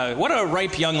can't. What a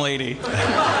ripe young lady.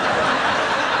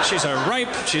 She's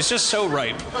just so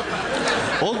ripe.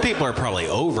 Old people are probably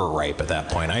overripe at that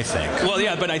point, I think. Well,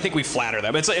 yeah, but I think we flatter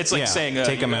them. It's like Yeah, saying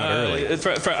take them out early.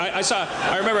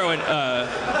 I remember when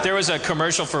there was a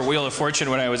commercial for Wheel of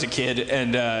Fortune when I was a kid,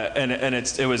 and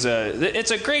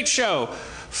it's a great show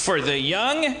for the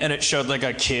young, and it showed like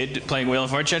a kid playing Wheel of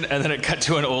Fortune, and then it cut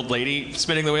to an old lady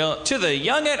spinning the wheel, to the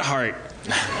young at heart.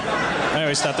 I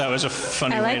always thought that was a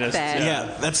funny I way like to. that.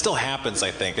 Yeah, that still happens,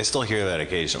 I think. I still hear that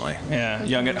occasionally. Yeah,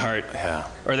 young at heart. Yeah.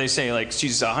 Or they say like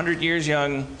she's 100 years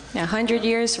young. 100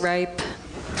 years ripe.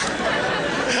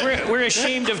 We're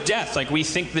ashamed of death. Like we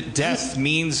think that death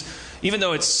means, even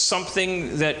though it's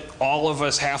something that all of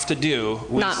us have to do.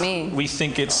 Not me. We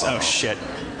think it's shit.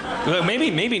 Well,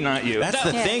 maybe not you. That's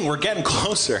the thing. We're getting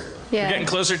closer. Yeah. We're getting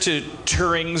closer to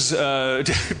Turing's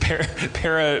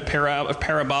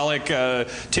parabolic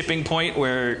tipping point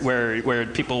where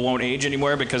people won't age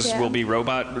anymore because Yeah. we'll be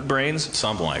robot brains.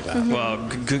 Something like that. Well,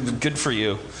 good for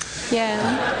you.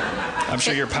 Yeah. I'm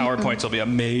sure your PowerPoints will be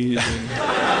amazing.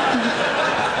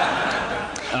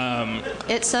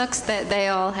 It sucks that they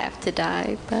all have to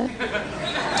die, but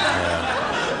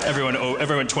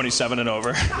Everyone 27 and over.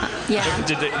 yeah.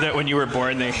 That when you were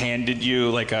born, they handed you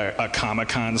like a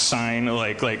Comic-Con sign,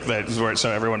 like that, so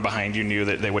everyone behind you knew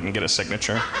that they wouldn't get a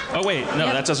signature. Oh wait, no,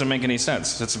 Yep. that doesn't make any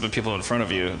sense. It's the people in front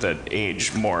of you that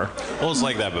age more. Well, it's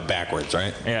like that, but backwards,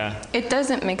 right? Yeah. It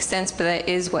doesn't make sense, but that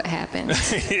is what happened.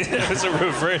 It was a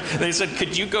reverse. They said,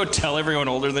 "Could you go tell everyone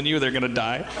older than you they're gonna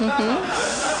die?"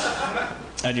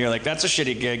 And you're like, "That's a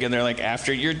shitty gig." And they're like,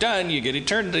 "After you're done, you get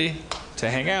eternity to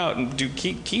hang out and do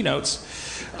keynotes,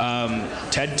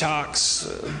 TED Talks."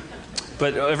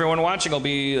 But everyone watching will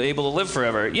be able to live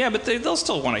forever. Yeah, but they'll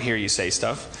still want to hear you say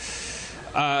stuff.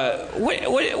 What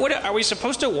are we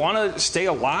supposed to want to stay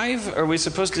alive? Are we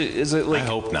supposed to? Is it like? I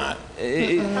hope not.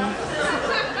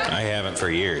 I haven't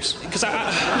for years. Because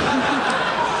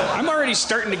I'm already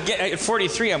starting to get at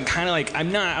 43. I'm kind of like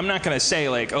I'm not gonna say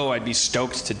like, oh, I'd be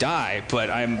stoked to die, but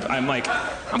I'm like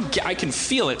I can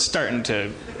feel it starting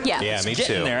to Yeah. Yeah, me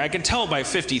Getting too. there. I can tell by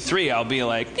 53 I'll be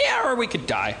like, yeah, or we could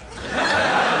die.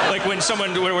 Like when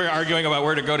we're arguing about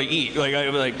where to go to eat. Like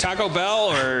I'd be like Taco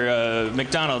Bell or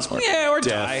McDonald's. Yeah, or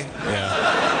die.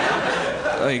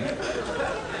 Yeah. Like,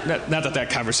 not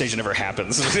that conversation ever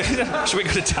happens. Should we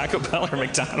go to Taco Bell or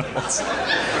McDonald's?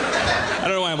 I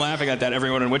don't know why I'm laughing at that.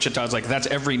 Everyone in Wichita is like, that's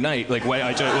every night. Like,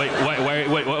 why?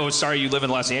 Oh, sorry, you live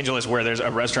in Los Angeles where there's a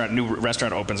new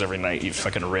restaurant opens every night. You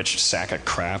fucking rich sack of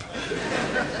crap.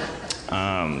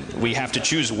 We have to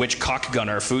choose which cock gun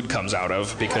our food comes out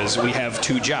of because we have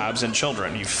 2 jobs and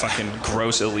children. You fucking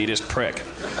gross elitist prick.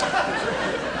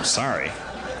 Sorry.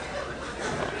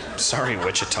 Sorry,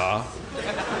 Wichita.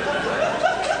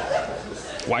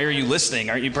 Why are you listening?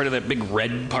 Aren't you part of that big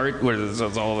red part where there's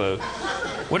all the...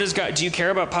 What is God? Do you care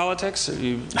about politics?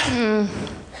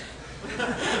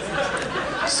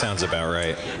 Sounds about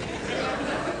right.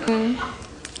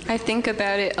 I think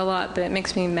about it a lot, but it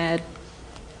makes me mad.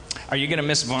 Are you gonna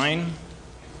miss Vine?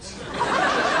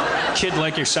 Kid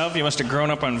like yourself, you must have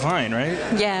grown up on Vine, right?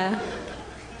 Yeah.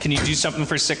 Can you do something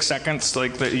for 6 seconds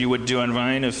like that you would do on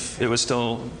Vine if it was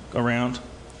still around?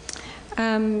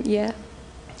 Yeah.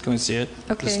 Can we see it?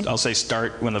 Okay. I'll say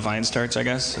start when the Vine starts, I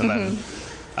guess, and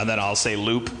then I'll say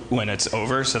loop when it's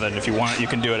over. So then, if you want, you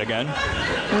can do it again.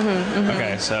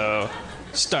 Okay, so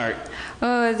start.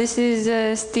 Oh, this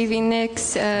is Stevie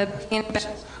Nicks.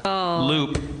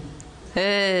 Loop.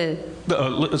 Sorry.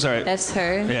 That's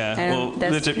her. Yeah. Well,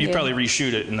 you'd probably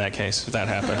reshoot it in that case if that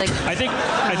happened. I think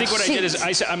what I did is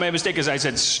my mistake is I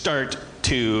said start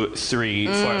 2, 3,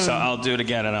 4. So I'll do it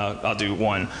again and I'll do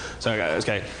 1. So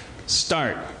okay.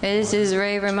 Start. This is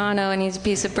Ray Romano and he's a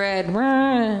piece of bread.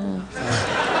 Loop.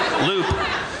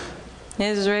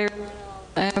 This is Ray.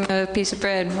 I'm a piece of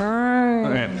bread.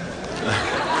 Okay.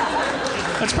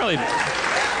 That's probably.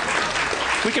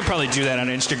 We could probably do that on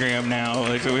Instagram now.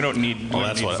 Like we don't need.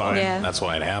 Well, Vine. Yeah. That's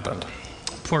why it happened.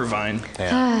 Poor Vine.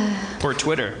 Yeah. Poor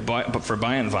Twitter, but for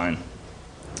buying Vine.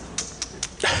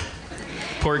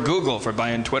 Poor Google for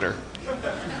buying Twitter.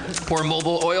 Poor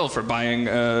Mobile Oil for buying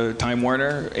Time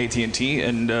Warner, AT&T,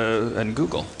 and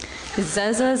Google.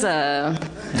 Zazaza.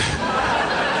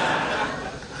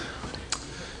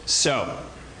 So,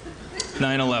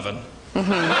 9/11.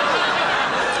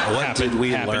 What did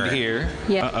we happened learn? here.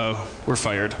 Yeah. Uh-oh, we're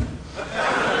fired.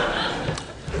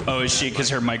 Oh, is she? Because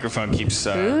her microphone keeps...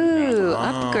 Ooh,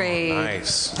 upgrade.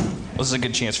 Nice. Well, this is a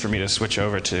good chance for me to switch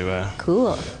over to...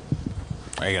 Cool.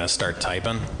 Are you gonna start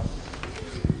typing?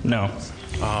 No.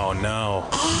 Oh no.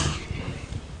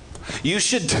 You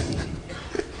should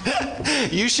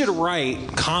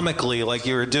write comically like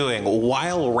you were doing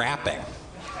while rapping.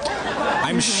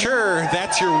 I'm sure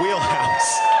that's your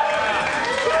wheelhouse.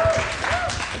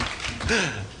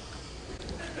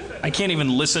 I can't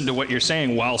even listen to what you're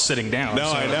saying while sitting down.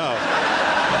 No, so I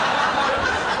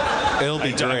know. It'll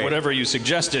be great. Whatever you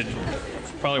suggested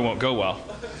probably won't go well.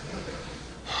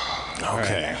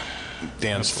 Okay.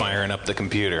 Dan's firing up the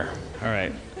computer. All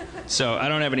right. So I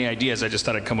don't have any ideas. I just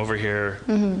thought I'd come over here,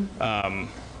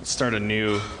 start a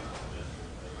new.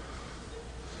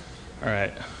 All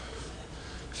right.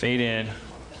 Fade in.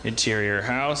 Interior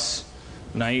house.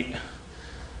 Night.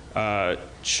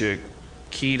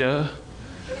 Chiquita,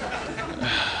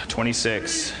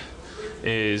 26,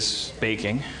 is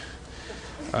baking.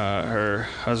 Her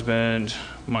husband,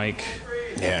 Mike.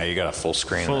 Yeah, you got a full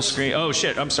screen. Full screen. Oh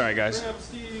shit! I'm sorry, guys.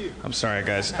 I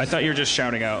thought you were just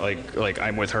shouting out like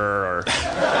I'm with her or.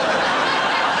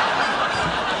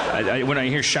 When I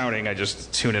hear shouting, I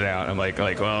just tune it out. I'm like,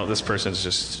 well, this person's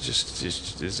just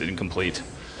is incomplete.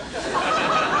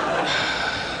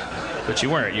 But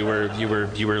you weren't. You were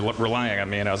relying on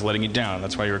me, and I was letting you down.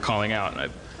 That's why you were calling out.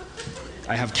 And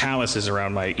I have calluses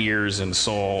around my ears and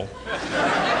soul.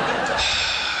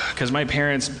 Because my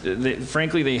parents,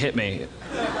 frankly, they hit me.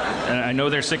 And I know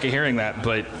they're sick of hearing that,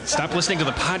 but stop listening to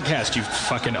the podcast, you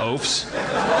fucking oafs.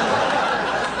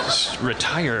 Just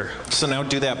retire. So now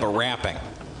do that, but rapping.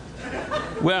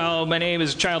 Well, my name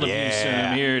is Child Abuse, and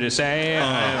I'm here to say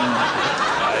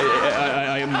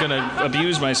I'm going to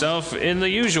abuse myself in the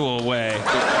usual way.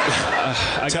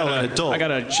 I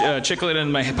got a chiclet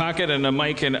in my pocket and a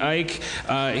Mike and Ike.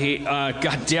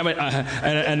 God damn it.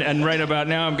 And right about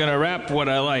now, I'm going to rap what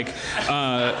I like.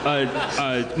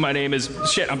 My name is...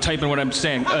 Shit, I'm typing what I'm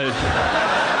saying.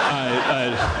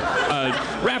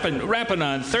 Rapping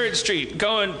on 3rd Street,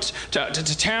 going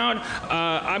to town.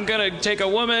 I'm going to take a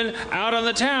woman out on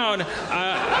the town.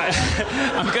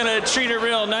 I'm going to treat her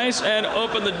real nice and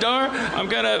open the door. I'm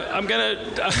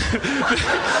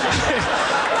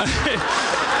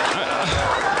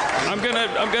gonna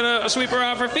I'm gonna sweep her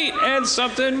off her feet and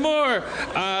something more.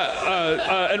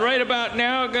 And right about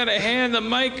now, I'm gonna hand the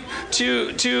mic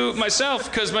to myself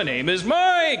because my name is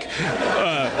Mike.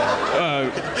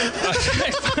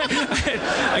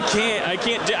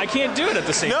 I can't do it at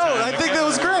the same time. No, I think that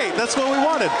was great. That's what we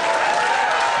wanted.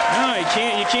 No, you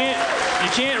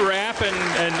can't rap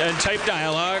and type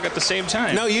dialogue at the same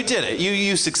time. No, you did it.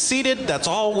 You succeeded. That's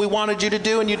all we wanted you to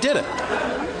do, and you did it.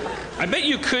 I bet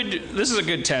you could. This is a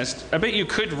good test. I bet you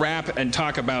could rap and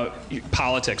talk about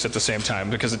politics at the same time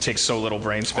because it takes so little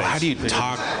brain space. Well, how do you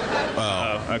talk?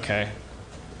 Oh, okay.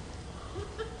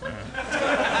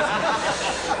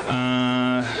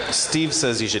 Steve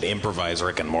says you should improvise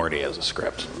Rick and Morty as a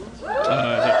script.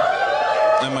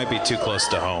 That might be too close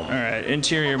to home. All right.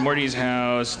 Interior Morty's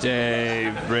house.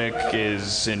 Day. Rick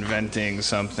is inventing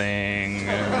something.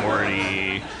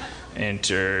 Morty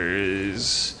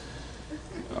enters.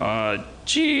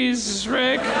 Jeez,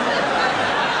 Rick.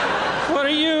 What are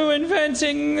you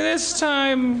inventing this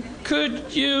time?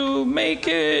 Could you make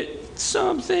it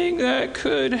something that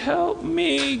could help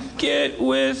me get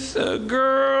with a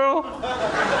girl?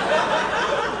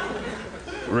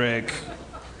 Rick.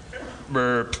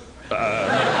 Burp.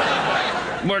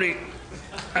 Morty,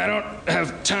 I don't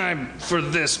have time for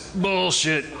this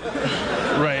bullshit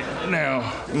right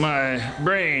now. My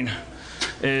brain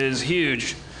is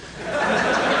huge.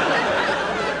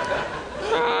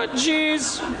 Oh,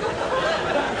 jeez.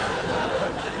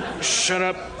 Shut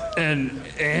up and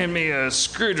hand me a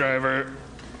screwdriver.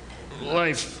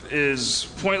 Life is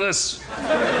pointless.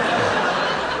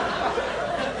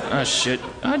 Oh, shit.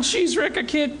 Oh, jeez, Rick, I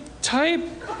can't type.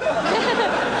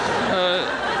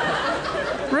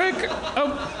 Rick,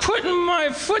 I'm putting my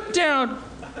foot down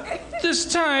this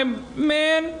time,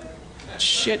 man.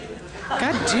 Shit.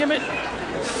 God damn it.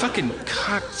 Fucking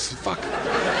cock. Fuck.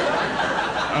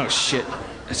 Oh, shit.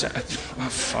 Oh,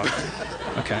 fuck.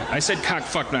 Okay. I said cock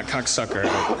fuck, not cocksucker.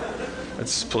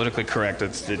 That's politically correct.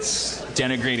 It's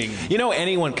denigrating. You know,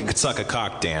 anyone can suck a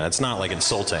cock, Dan. It's not like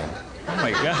insulting. Oh,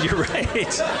 my God. You're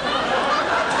right.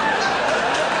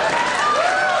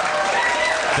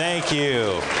 Thank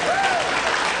you.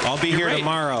 I'll be here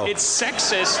tomorrow. It's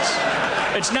sexist.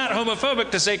 It's not homophobic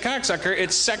to say cocksucker.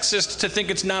 It's sexist to think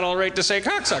it's not all right to say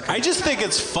cocksucker. I just think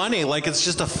it's funny. Like, it's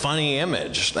just a funny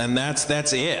image. And that's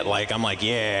it. Like, I'm like,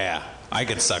 yeah, I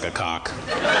could suck a cock.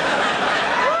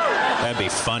 That'd be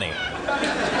funny.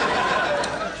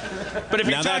 But if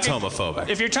now that's homophobic.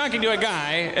 If you're talking to a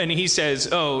guy and he says,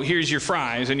 oh, here's your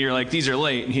fries, and you're like, these are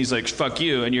late, and he's like, fuck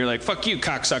you, and you're like, fuck you,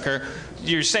 cocksucker,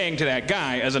 you're saying to that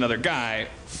guy as another guy,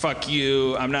 fuck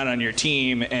you, I'm not on your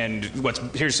team, and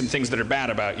here's some things that are bad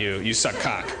about you. You suck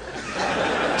cock.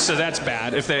 So that's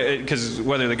bad, because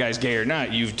whether the guy's gay or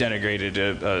not, you've denigrated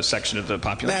a section of the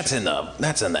population.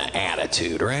 That's in the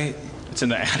attitude, right? It's in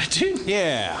the attitude?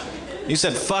 Yeah. You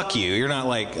said fuck you. You're not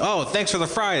like, oh, thanks for the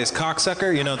fries,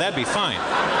 cocksucker. You know, that'd be fine.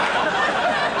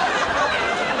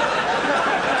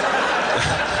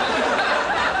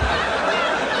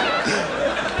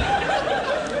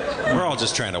 We're all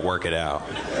just trying to work it out.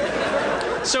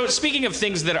 So speaking of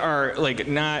things that are like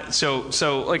not so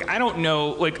like I don't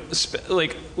know I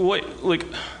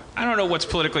don't know what's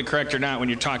politically correct or not when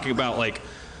you're talking about like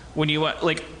when you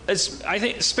like I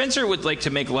think Spencer would like to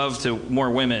make love to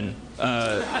more women.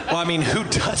 Well, I mean, who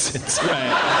doesn't?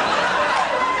 Right.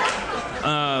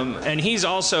 And he's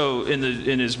also in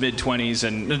his mid-20s,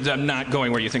 and I'm not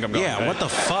going where you think I'm going. Yeah, right? What the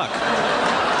fuck?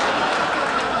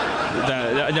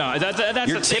 That's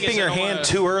You're tipping your hand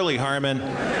too early, Harmon.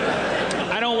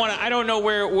 I don't know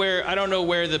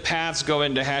where the paths go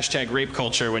into hashtag rape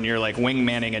culture when you're like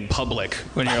wingmanning in public.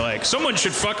 When you're like, someone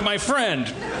should fuck my friend.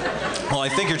 Well, I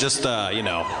think you're just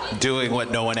doing what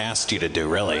no one asked you to do,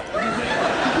 really.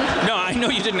 No, I know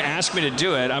you didn't ask me to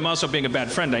do it. I'm also being a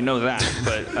bad friend. I know that,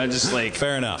 but I just like.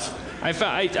 Fair enough. I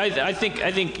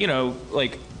think you know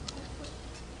like.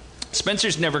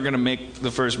 Spencer's never going to make the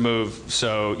first move,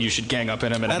 so you should gang up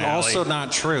at him in an alley. That's also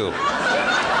not true.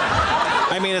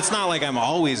 I mean, it's not like I'm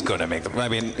always going to make them. I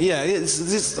mean, yeah,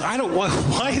 it's I don't.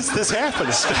 Why is this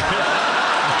happening?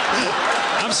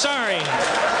 I'm sorry.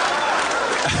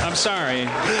 I'm sorry.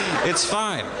 It's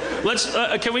fine. Let's.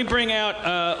 Can we bring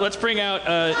out? Let's bring out.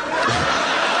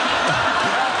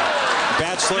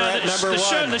 Bachelorette number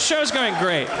one. The show's going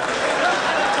great.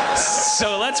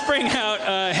 So let's bring out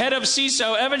head of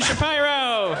CISO, Evan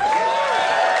Shapiro.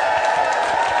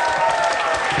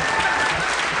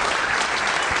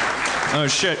 Oh,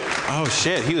 shit. Oh,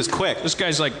 shit. He was quick. This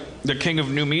guy's like the king of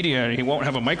new media, and he won't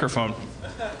have a microphone.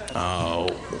 Oh.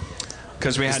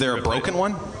 Is there a broken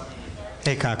one?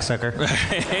 Hey, cocksucker.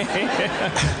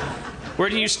 Where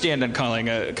do you stand on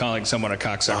calling someone a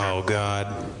cocksucker? Oh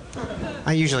God.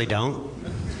 I usually don't.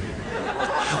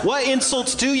 What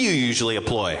insults do you usually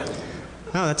employ?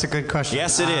 Oh, that's a good question.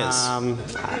 Yes, it is.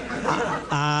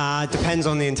 Depends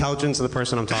on the intelligence of the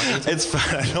person I'm talking to. It's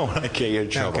fine. I don't want to get you in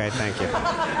trouble. Okay, thank you.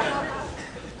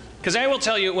 Because I will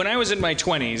tell you, when I was in my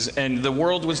 20s and the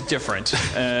world was different,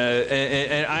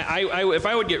 and I if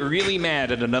I would get really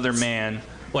mad at another man,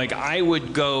 like I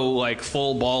would go like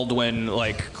full Baldwin,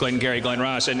 like Glengarry Glen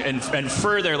Ross, and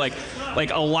further, like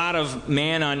a lot of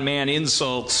man-on-man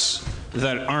insults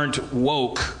that aren't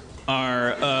woke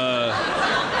are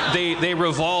they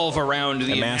revolve around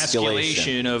the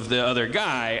emasculation of the other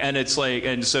guy, and it's like,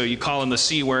 and so you call him the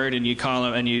C word, and you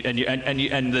call him,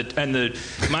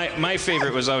 my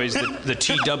favorite was always the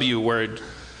TW word,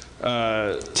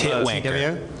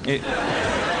 Titwanker.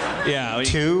 Yeah.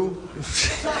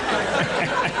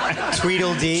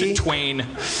 Tweedledee. Twain.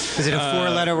 Is it a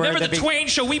four-letter word? Never the twain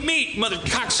shall we meet, mother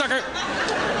cocksucker.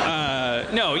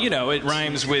 No, it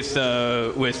rhymes with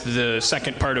the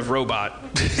second part of robot.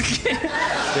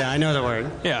 Yeah, I know the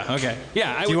word. Yeah. Okay.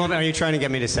 Yeah. Are you trying to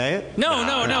get me to say it?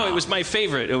 No. It was my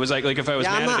favorite. It was like if I was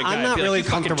mad at a guy, I'd be like,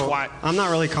 you fucking twat. I'm not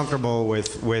really comfortable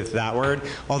with that word.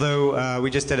 Although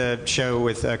we just did a show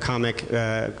with a comic,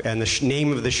 and the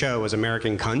name of the show was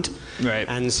American Cunt. Right.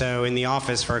 And so in the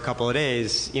office for a couple of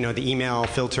days, the email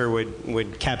filter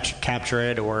would capture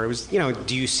it, or it was,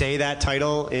 do you say that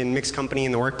title in mixed company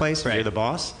in the workplace? Right. You're the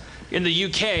boss. In the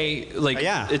UK,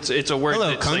 it's a word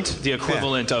that's cunt. like the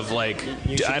equivalent of like,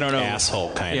 I don't know,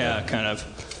 asshole kind of. Yeah, kind of.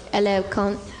 Hello,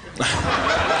 cunt.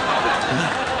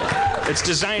 It's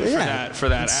designed for that it's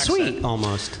accent. Sweet,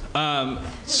 almost.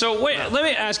 So wait, let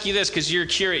me ask you this, because you're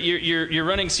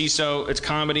running CISO. It's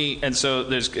comedy, and so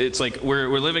it's like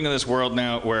we're living in this world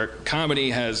now where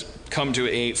comedy has come to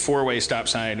a four-way stop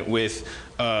sign with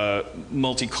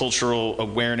multicultural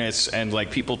awareness and like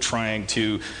people trying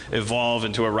to evolve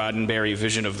into a Roddenberry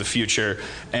vision of the future.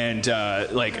 And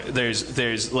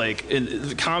there's like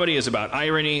comedy is about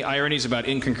irony. Irony is about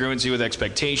incongruency with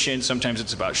expectation. Sometimes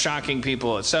it's about shocking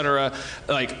people, etc.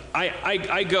 Like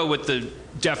I go with the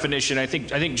definition. I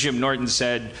think Jim Norton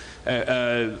said,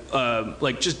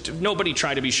 just nobody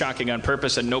try to be shocking on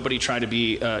purpose, and nobody try to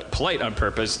be polite on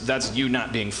purpose. That's you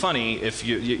not being funny. If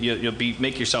you'll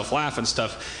make yourself laugh and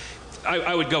stuff.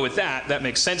 I would go with that. That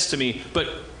makes sense to me. But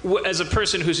as a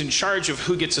person who's in charge of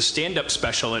who gets a stand-up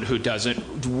special and who doesn't,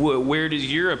 where do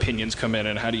your opinions come in,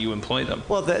 and how do you employ them?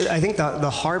 Well, I think the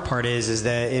hard part is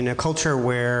that in a culture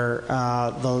where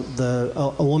a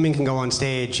woman can go on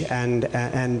stage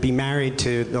and be married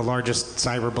to the largest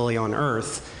cyberbully on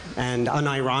earth, and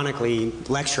unironically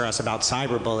lecture us about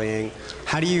cyberbullying,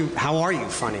 how are you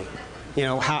funny?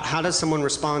 How does someone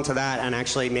respond to that and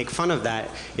actually make fun of that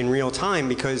in real time?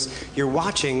 Because you're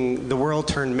watching the world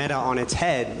turn meta on its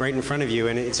head right in front of you,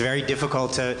 and it's very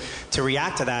difficult to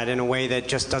react to that in a way that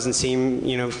just doesn't seem,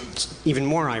 even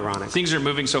more ironic. Things are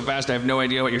moving so fast, I have no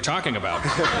idea what you're talking about.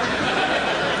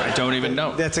 I don't even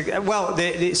know.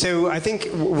 So I think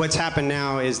what's happened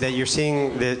now is that you're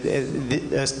seeing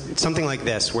something like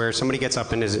this, where somebody gets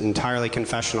up and is entirely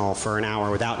confessional for an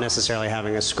hour without necessarily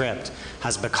having a script,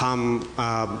 has become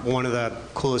one of the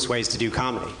coolest ways to do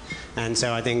comedy. And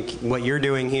so I think what you're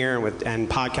doing here and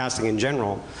podcasting in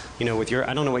general, with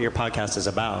I don't know what your podcast is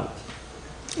about.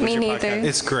 Me neither.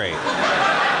 It's great.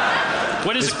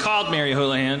 What is it called, Mary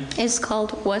Houlihan? It's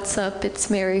called What's Up?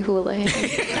 It's Mary Houlihan.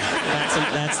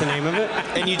 That's the name of it?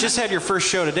 And you just had your first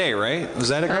show today, right? Was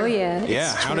that a Oh, yeah.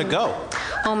 Yeah, how'd it go?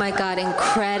 Oh, my God,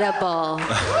 incredible.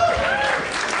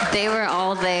 They were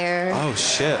all there. Oh,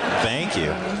 shit. Thank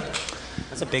you.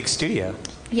 That's a big studio.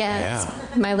 Yeah,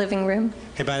 it's my living room.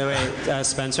 Hey, by the way,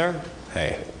 Spencer?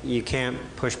 Hey. You can't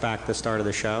push back the start of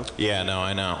the show? Yeah, no,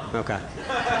 I know. Okay.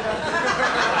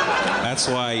 That's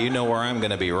why you know where I'm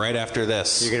going to be right after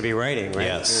this. You're going to be writing, right?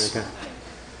 Yes. Okay.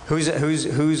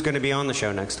 Who's going to be on the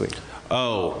show next week?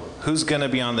 Oh, who's going to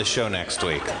be on the show next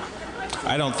week?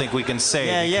 I don't think we can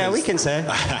say. Yeah, we can say.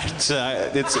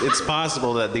 It's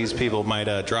possible that these people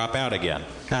might drop out again.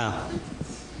 Oh.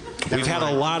 We've had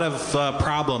a lot of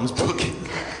problems booking.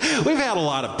 We've had a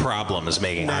lot of problems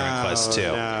making our requests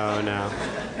too. No.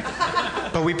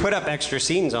 But we put up extra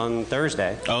scenes on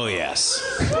Thursday. Oh yes.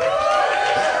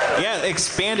 Yeah,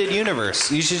 Expanded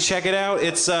Universe. You should check it out.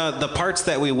 It's the parts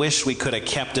that we wish we could have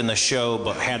kept in the show,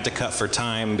 but had to cut for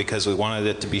time because we wanted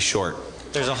it to be short.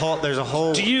 There's a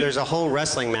whole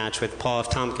wrestling match with Paul F.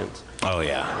 Tompkins. Oh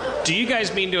yeah. Do you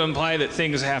guys mean to imply that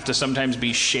things have to sometimes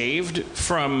be shaved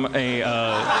from a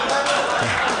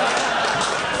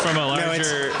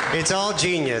larger? No, it's all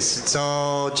genius. It's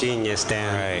all genius,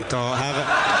 Dan. Right. It's all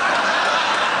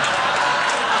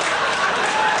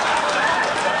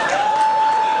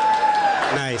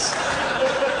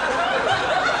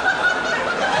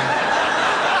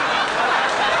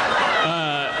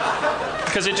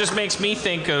because it just makes me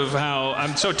think of how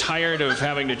I'm so tired of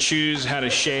having to choose how to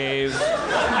shave.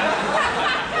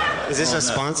 Is this a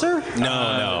sponsor?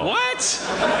 No. What?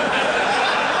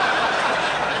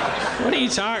 What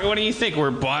do you think? We're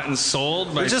bought and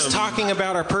sold? We're just talking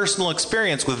about our personal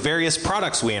experience with various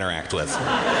products we interact with.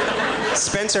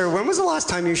 Spencer, when was the last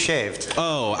time you shaved?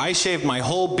 Oh, I shaved my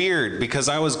whole beard because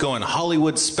I was going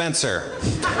Hollywood Spencer.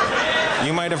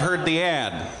 You might have heard the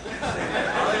ad.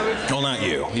 Well, not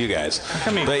you guys.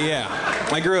 But yeah,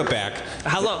 I grew it back.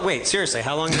 How long? Wait, seriously,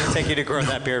 how long did it take you to grow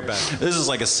that beard back? This is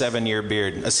like a 7-year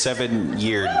beard. A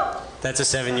 7-year. That's a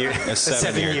 7-year. A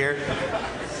 7-year.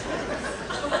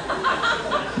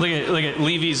 Look at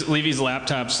Levy's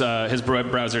laptops. His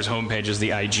web browser's homepage is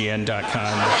the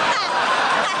IGN.com.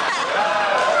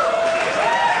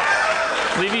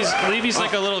 Levy's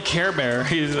like a little Care Bear.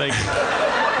 He's like,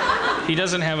 he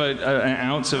doesn't have an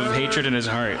ounce of hatred in his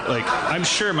heart. Like, I'm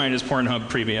sure mine is Pornhub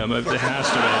Premium. It has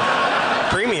to be.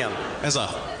 Premium? As a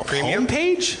premium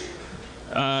page?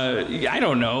 I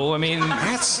don't know. I mean,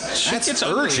 that's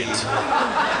urgent.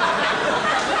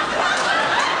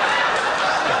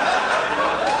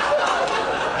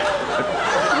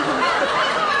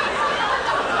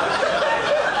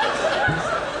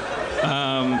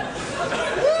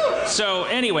 So,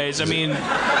 anyways, I mean,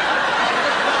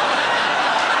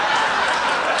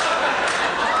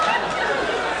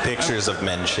 pictures of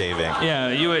men shaving. Yeah,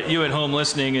 you at home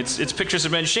listening, it's pictures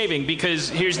of men shaving, because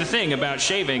here's the thing about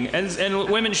shaving, and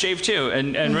women shave too,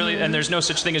 and really, and there's no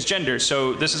such thing as gender.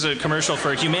 So this is a commercial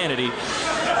for humanity.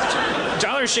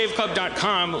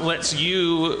 DollarShaveClub.com lets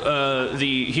you,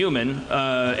 the human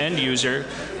end user,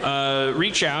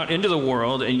 reach out into the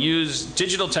world and use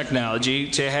digital technology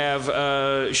to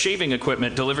have shaving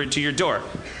equipment delivered to your door.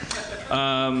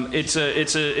 It's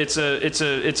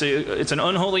an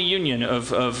unholy union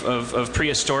of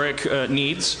prehistoric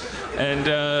needs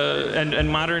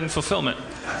and modern fulfillment.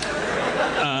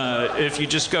 If you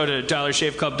just go to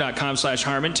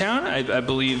DollarShaveClub.com/Harmontown, I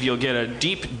believe you'll get a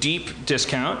deep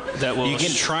discount that will. You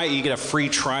get a free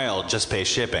trial, just pay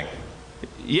shipping.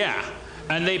 Yeah,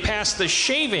 and they pass the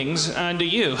shavings on to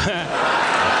you.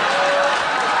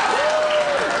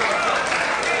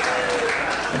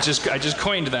 I just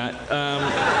coined that.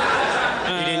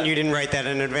 You didn't write that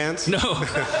in advance? No.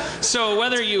 So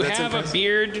whether you have a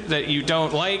beard that you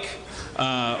don't like,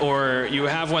 or you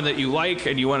have one that you like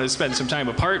and you want to spend some time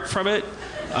apart from it,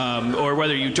 or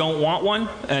whether you don't want one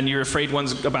and you're afraid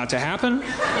one's about to happen,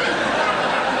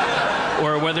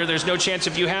 or whether there's no chance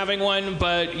of you having one,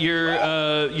 but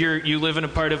you live in a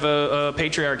part of a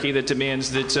patriarchy that demands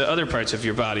that other parts of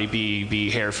your body be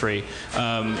hair free,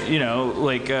 or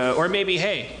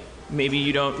maybe maybe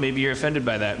you don't. Maybe you're offended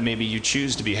by that. Maybe you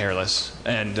choose to be hairless,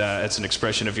 and it's an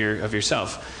expression of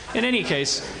yourself. In any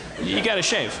case, you got to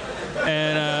shave,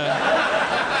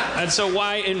 and so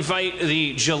why invite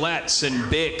the Gillettes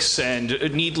and Bics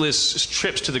and needless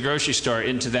trips to the grocery store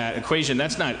into that equation?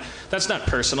 That's not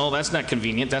personal. That's not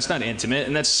convenient. That's not intimate,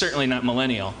 and that's certainly not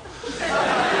millennial.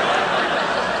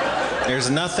 There's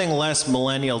nothing less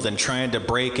millennial than trying to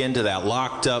break into that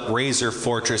locked up razor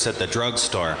fortress at the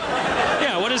drugstore.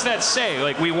 Yeah, what does that say?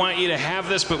 Like, we want you to have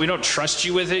this, but we don't trust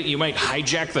you with it. You might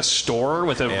hijack the store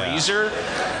with a razor.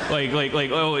 Like,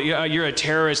 oh, yeah, you're a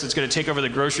terrorist that's going to take over the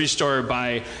grocery store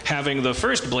by having the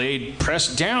first blade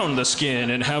press down the skin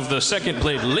and have the second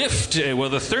blade lift, while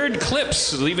the third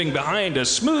clips, leaving behind a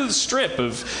smooth strip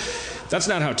of... That's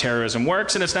not how terrorism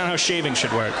works, and it's not how shaving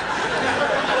should work.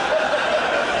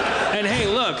 And hey,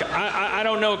 look, I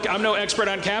don't know. I'm no expert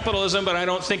on capitalism, but I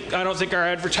don't think our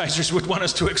advertisers would want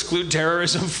us to exclude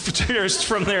terrorists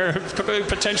from their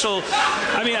potential.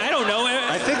 I mean, I don't know.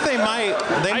 I think they might.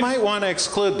 They might want to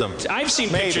exclude them. I've seen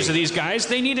pictures of these guys.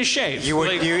 They need a shave. You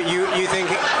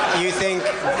think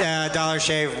Dollar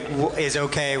Shave is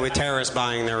okay with terrorists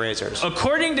buying their razors?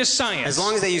 According to science, as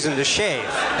long as they use them to shave.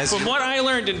 From what I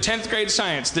learned in 10th grade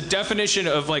science, the definition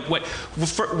of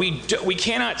we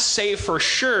cannot say for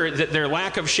sure that their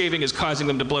lack of shaving is causing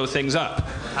them to blow things up.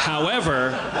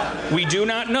 However, we do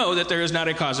not know that there is not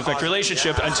a cause-effect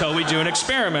relationship until we do an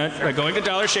experiment by going to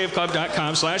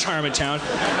DollarShaveClub.com/Harmontown.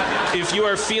 If you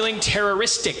are feeling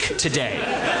terroristic today,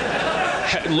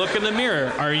 look in the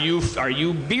mirror. Are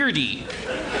you beardy?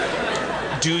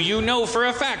 Do you know for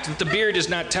a fact that the beard is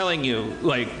not telling you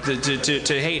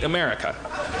to hate America?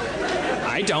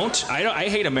 I don't. I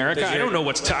hate America. I don't know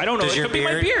I don't know. It could be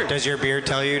my beard. Does your beard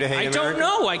tell you to hate America? I don't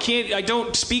know. I can't. I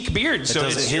don't speak beard. So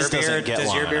his beard.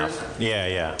 Does your beard?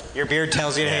 Yeah. Your beard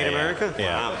tells you to hate America?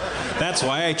 Yeah. Wow. That's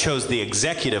why I chose the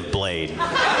executive blade.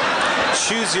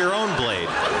 Choose your own blade.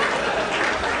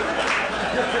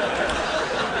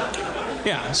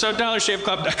 Yeah, so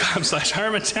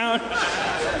dollarshaveclub.com/Harmontown.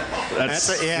 That's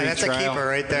a keeper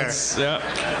right there.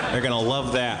 They're gonna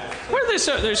love that. What are they?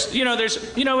 So there's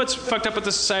what's fucked up with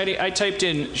the society? I typed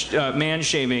in man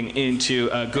shaving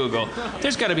into Google.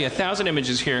 There's got to be 1,000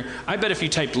 images here. I bet if you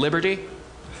typed liberty.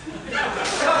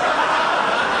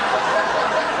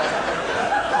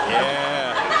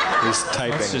 Yeah. He's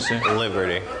typing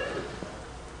liberty.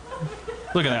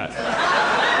 Look at that.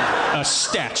 A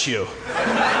statue.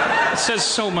 It says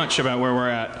so much about where we're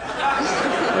at.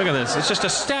 Look at this. It's just a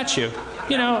statue.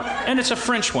 And it's a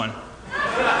French one.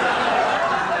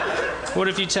 What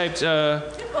if you typed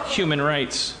human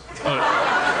rights?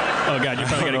 Oh God, you're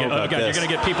probably gonna get. You're gonna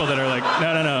get people that are like,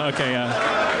 no. Okay,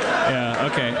 yeah,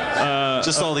 okay.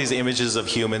 Just all these images of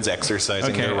humans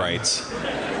exercising their rights.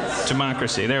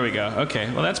 Democracy. There we go. Okay,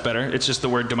 well that's better. It's just the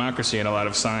word democracy in a lot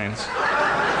of signs.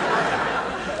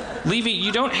 Levy,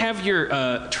 you don't have your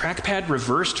trackpad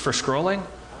reversed for scrolling?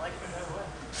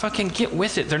 Fucking get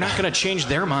with it. They're not going to change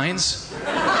their minds.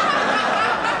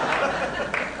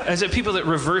 As if people that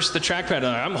reverse the trackpad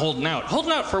are like, I'm holding out.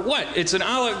 Holding out for what? It's an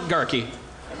oligarchy.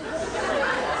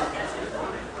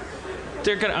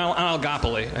 They're going to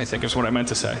oligopoly, I think is what I meant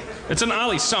to say. It's an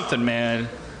ollie something, man.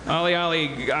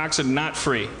 Ollie oxen not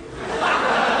free.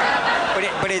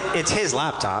 But it's his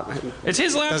laptop. It's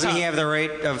his laptop. Doesn't he have the right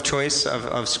of choice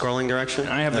of scrolling direction?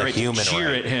 I have the right to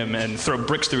cheer at him and throw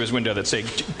bricks through his window that say,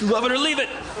 love it or leave it.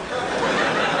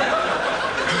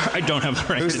 I don't have the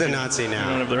right Who's to the do Nazi that. now? I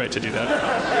don't have the right to do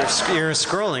that. You're a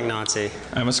scrolling Nazi.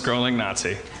 I'm a scrolling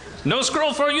Nazi. No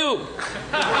scroll for you!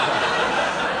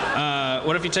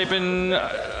 What if you type in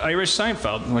Irish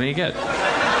Seinfeld? What do you get?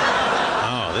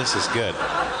 Oh, this is good.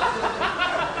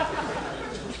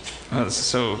 Oh,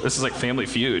 this is like Family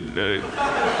Feud.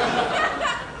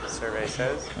 Survey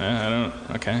says. I don't.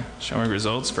 Okay. Showing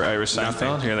results for Irish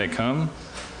Seinfeld. Here they come.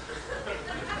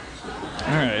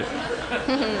 All right.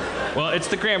 Well, it's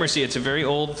the Gramercy. It's a very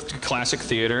old classic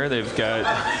theater. They've got.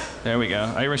 There we go.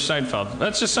 Irish Seinfeld.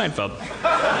 That's just Seinfeld.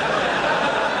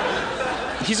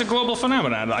 He's a global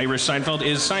phenomenon. Irish Seinfeld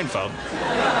is Seinfeld.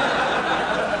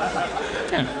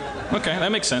 Yeah. Okay,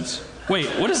 that makes sense. Wait,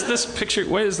 what is this picture?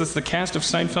 What is this? The cast of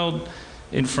Seinfeld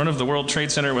in front of the World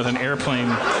Trade Center with an airplane.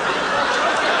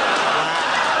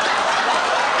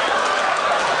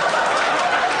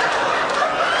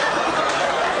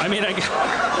 I mean,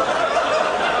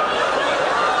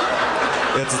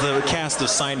 It's the cast of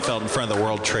Seinfeld in front of the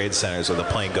World Trade Centers with a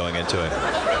plane going into it.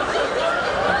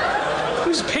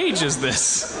 Whose page is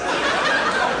this?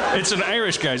 It's an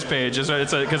Irish guy's page.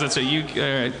 Because it's a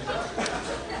UK.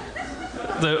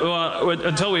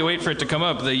 Until we wait for it to come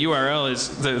up, the URL is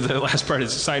the last part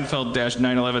is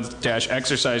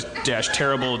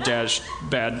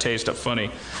Seinfeld-9/11-exercise-terrible-bad taste of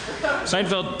funny.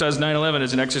 Seinfeld does 9/11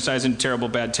 as an exercise in terrible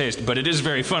bad taste, but it is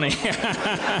very funny. All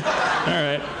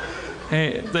right.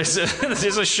 Hey, there's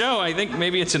a show. I think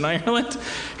maybe it's in Ireland.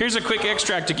 Here's a quick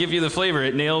extract to give you the flavor.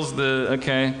 It nails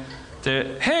hey,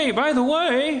 by the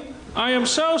way, I am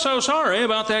so sorry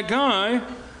about that guy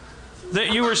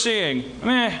that you were seeing.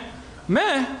 Meh.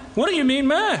 What do you mean,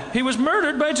 meh? He was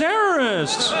murdered by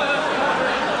terrorists.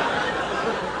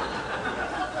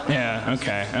 Yeah,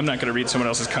 okay. I'm not going to read someone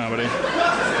else's comedy.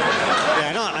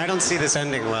 Yeah, I don't see this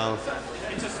ending well.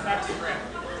 It's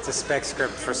a spec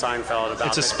script for Seinfeld.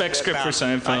 It's a spec script for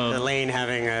Seinfeld. Elaine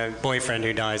having a boyfriend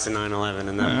who dies in 9/11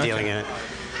 and them dealing in it.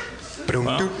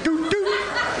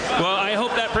 Well, I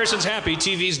hope that person's happy.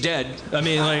 TV's dead. I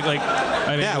mean,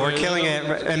 yeah, we're killing it.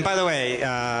 And by the way,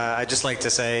 I'd just like to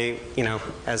say,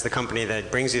 as the company that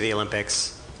brings you the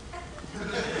Olympics.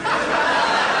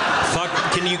 Fuck!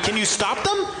 Can you stop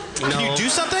them? No, can you do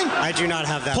something? I do not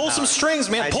have that. Pull some strings,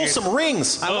 man. Pull some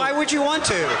rings. Why would you want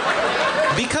to?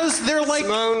 Because they're like.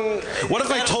 Simone, what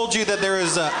if I told you that there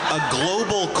is a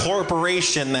global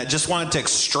corporation that just wanted to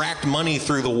extract money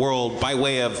through the world by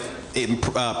way of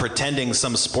pretending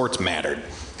some sports mattered?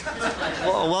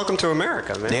 Well, welcome to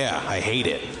America, man. Yeah, I hate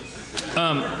it.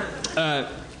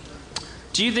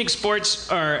 Do you think sports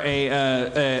are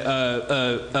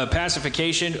a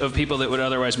pacification of people that would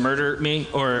otherwise murder me,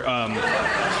 or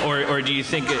do you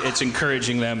think it's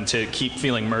encouraging them to keep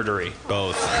feeling murdery?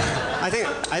 Both. I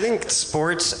think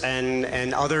sports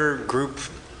and other group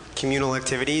communal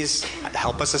activities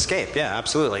help us escape. Yeah,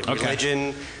 absolutely. Okay.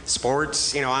 Religion,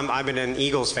 sports. I've been an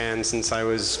Eagles fan since I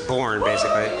was born,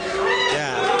 basically.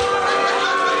 Yeah.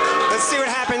 Let's see what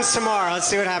happens tomorrow.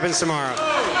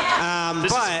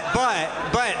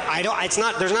 But I I don't. It's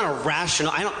not. There's not a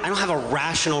rational. I don't have a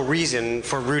rational reason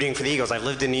for rooting for the Eagles. I've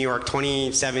lived in New York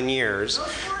 27 years,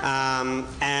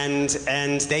 and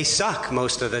they suck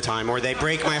most of the time, or they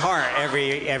break my heart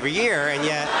every year, and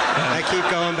yet I keep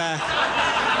going back.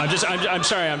 I'm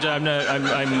sorry.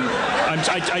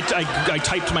 I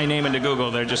typed my name into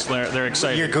Google. They're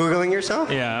excited. You're Googling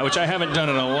yourself? Yeah, which I haven't done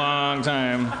in a long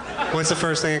time. What's the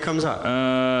first thing that comes up?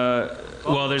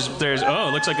 Well, there's. Oh,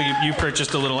 it looks like you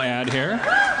purchased a little ad here.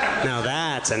 Now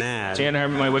that's an ad. Dan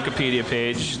Harmon, my Wikipedia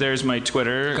page. There's my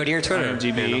Twitter. Go to your Twitter.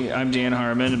 IMDb. I'm Dan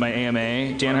Harmon. My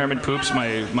AMA. Dan Harmon Poops.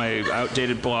 My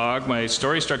outdated blog. My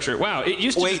story structure. Wow, it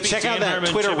used to. Wait, just be check Dan out that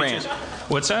Harmon Twitter Chevy rant. Chase.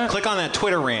 What's that? Click on that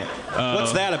Twitter rant.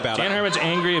 What's that about? Dan Harmon's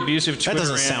angry, abusive Twitter That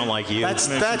doesn't rant. sound like you.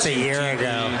 That's a year ago.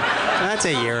 That's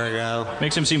a year ago.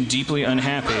 Makes him seem deeply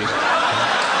unhappy.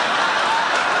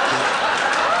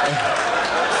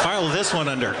 File this one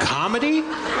under comedy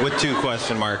with 2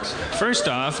 question marks. First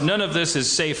off, none of this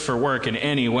is safe for work in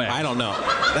any way. I don't know.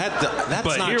 That's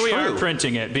but not here true. we are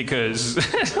printing it because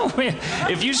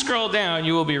if you scroll down,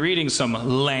 you will be reading some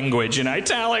language in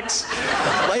italics.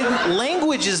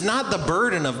 Language is not the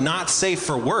burden of not safe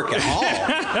for work at all.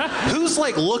 Who's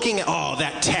like looking at, oh,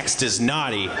 that text is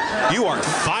naughty. You are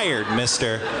fired,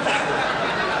 mister.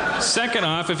 Second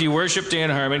off, if you worship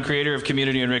Dan Harmon, creator of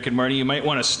Community and Rick and Morty, you might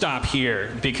want to stop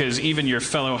here because even your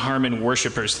fellow Harmon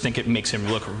worshippers think it makes him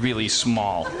look really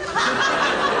small.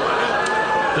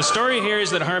 The story here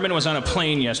is that Harmon was on a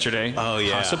plane yesterday,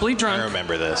 possibly drunk. I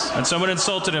remember this. And someone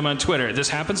insulted him on Twitter. This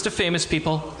happens to famous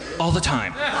people all the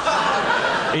time.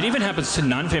 It even happens to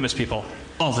non-famous people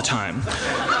all the time.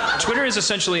 Twitter is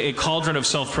essentially a cauldron of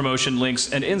self-promotion,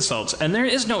 links, and insults, and there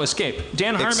is no escape.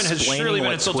 Dan Harmon has surely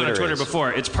been insulted on Twitter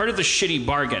before. It's part of the shitty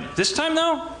bargain. This time,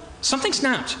 though, something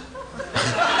snapped.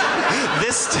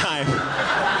 This time.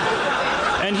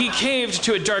 And he caved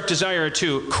to a dark desire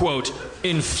to, quote,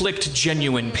 inflict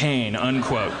genuine pain,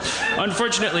 unquote.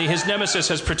 Unfortunately, his nemesis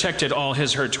has protected all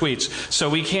her tweets, so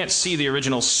we can't see the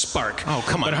original spark. Oh,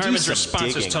 come on. But Harmon's do some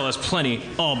responses digging. tell us plenty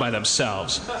all by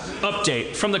themselves.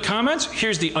 Update. From the comments,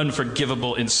 here's the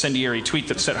unforgivable incendiary tweet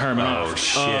that set Harmon off. Oh,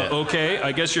 shit. Okay,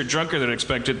 I guess you're drunker than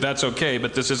expected. That's okay,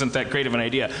 but this isn't that great of an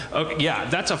idea. Okay, yeah,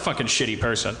 that's a fucking shitty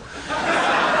person.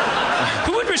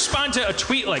 Who would respond to a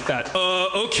tweet like that?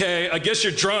 Okay, I guess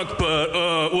you're drunk, but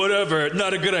whatever,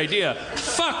 not a good idea.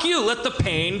 Fuck you, let the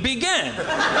pain begin.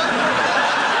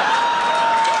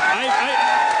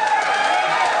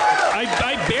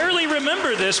 I barely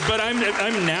remember this, but I'm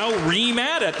now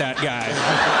re-mad at that guy.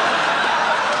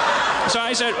 So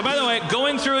I said, by the way,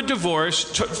 going through a divorce,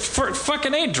 for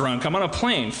fucking A, drunk, I'm on a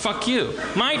plane, fuck you.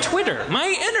 My Twitter, my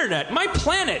internet, my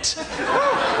planet.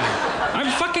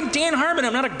 I'm fucking Dan Harmon,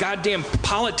 I'm not a goddamn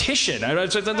politician.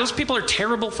 Those people are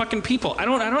terrible fucking people. I'm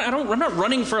not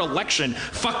running for election.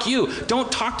 Fuck you.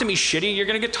 Don't talk to me shitty, you're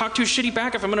gonna get talked to shitty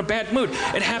back if I'm in a bad mood.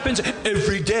 It happens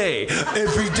every day.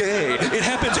 Every day. It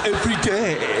happens every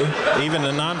day. Even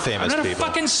the non-famous I'm not people. a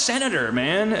fucking senator,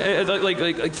 man.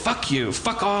 Like, fuck you.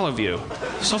 Fuck all of you.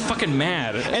 I'm so fucking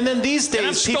mad. And then these days, and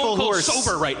I'm people who are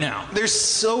sober right now. There's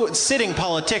so sitting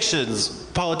politicians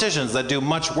that do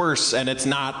much worse, and it's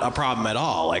not a problem at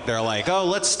all. Like they're like, oh,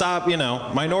 let's stop,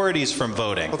 minorities from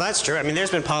voting. Well, that's true. I mean, there's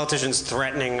been politicians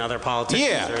threatening other politicians.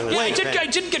 Yeah. I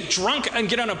didn't get drunk and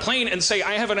get on a plane and say,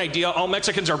 I have an idea. All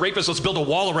Mexicans are rapists. Let's build a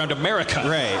wall around America.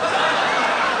 Right.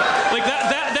 Like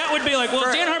that would be like,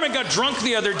 well, Dan Harmon got drunk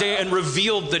the other day and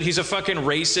revealed that he's a fucking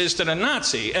racist and a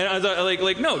Nazi. And I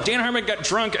thought, no, Dan Harmon got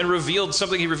drunk and revealed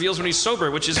something he reveals when he's sober,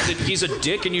 which is that he's a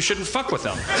dick and you shouldn't fuck with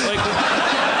him. Like,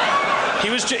 he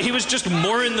was just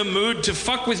more in the mood to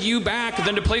fuck with you back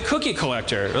than to play Cookie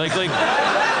Collector. Like.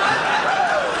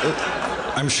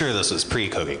 I'm sure this was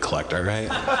pre-Cookie Collector, right?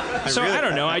 I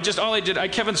don't know. I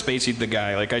Kevin Spacey'd the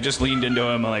guy. Like, I just leaned into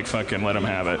him and, like, fucking let him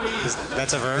have it.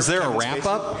 That's a verb. Is there a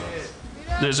wrap-up?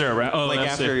 Is there a wrap? Oh, like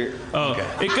that's after it. Oh,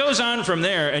 okay. It goes on from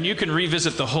there, and you can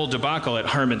revisit the whole debacle at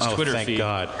Harmon's Twitter feed.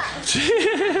 God.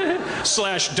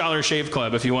 / Dollar Shave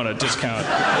Club if you want a discount.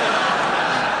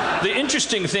 The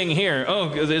interesting thing here,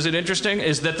 is it interesting?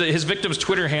 Is that his victim's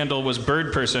Twitter handle was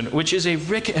Bird Person, which is a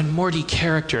Rick and Morty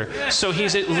character. So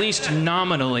he's at least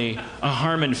nominally a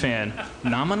Harmon fan.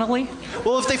 Nominally?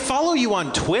 Well, if they follow you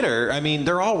on Twitter, I mean,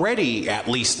 they're already at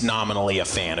least nominally a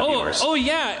fan of yours. Oh,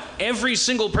 yeah. Every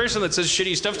single person that says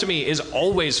shitty stuff to me is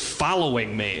always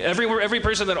following me. Every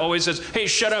person that always says, hey,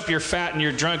 shut up, you're fat and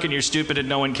you're drunk and you're stupid and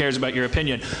no one cares about your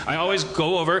opinion. I always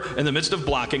go over in the midst of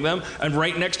blocking them, and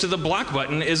right next to the block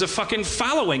button is a fucking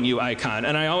following you icon.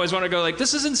 And I always want to go like,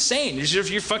 this is insane.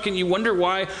 You wonder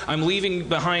why I'm leaving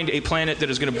behind a planet that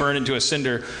is going to burn into a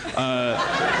cinder.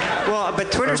 Well,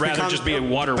 but Twitter's or rather become, just be a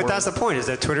water But world. that's the point, is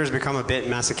that Twitter's become a bit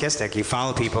masochistic. You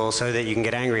follow people so that you can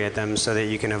get angry at them, so that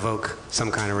you can evoke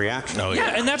some kind of reaction. Oh,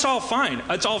 Yeah, and that's all fine.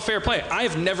 That's all fair play.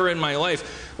 I've never in my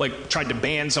life tried to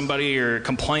ban somebody or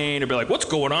complain or be like, "What's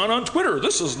going on Twitter?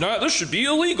 This should be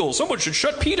illegal. Someone should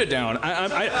shut PETA down."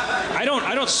 I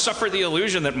don't suffer the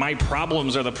illusion that my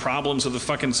problems are the problems of the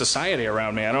fucking society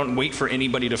around me. I don't wait for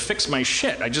anybody to fix my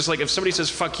shit. I just if somebody says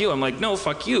 "fuck you," I'm like, "No,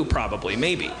 fuck you," probably,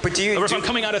 maybe. But or if I'm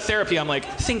coming out of therapy, I'm like,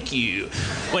 "Thank you,"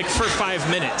 for 5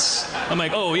 minutes. I'm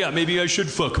like, "Oh yeah, maybe I should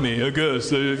fuck me. I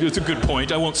guess it's a good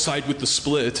point. I won't side with the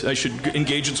split. I should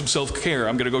engage in some self-care.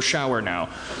 I'm gonna go shower now."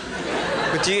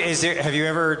 But have you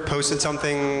ever posted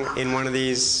something in one of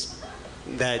these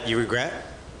that you regret?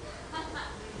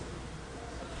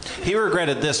 He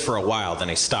regretted this for a while, then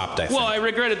he stopped, I think. Well, I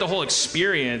regretted the whole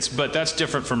experience, but that's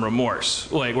different from remorse.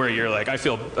 Where you're like, I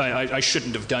feel I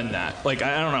shouldn't have done that. I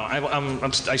don't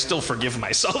know. I still forgive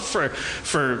myself for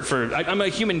I'm a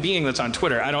human being that's on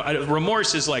Twitter.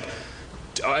 Remorse is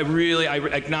I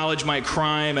acknowledge my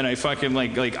crime, and I fucking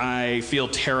I feel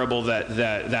terrible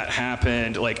that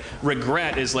happened.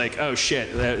 Regret is oh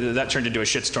shit, that turned into a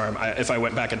shitstorm. If I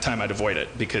went back in time, I'd avoid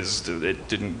it because it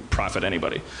didn't profit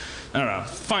anybody. I don't know,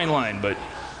 fine line, but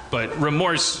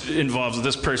remorse involves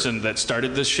this person that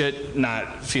started this shit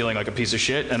not feeling like a piece of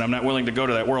shit, and I'm not willing to go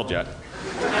to that world yet.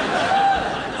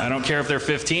 I don't care if they're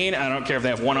 15. I don't care if they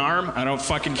have one arm. I don't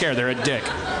fucking care. They're a dick.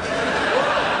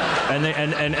 And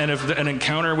if an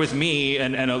encounter with me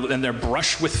and their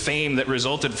brush with fame that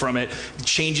resulted from it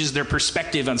changes their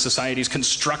perspective on society's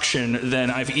construction, then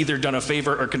I've either done a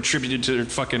favor or contributed to the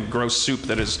fucking gross soup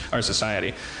that is our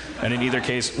society. And in either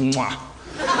case, mwah.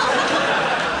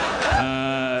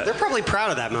 They're probably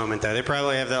proud of that moment, though. They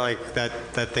probably have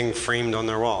that thing framed on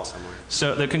their wall somewhere.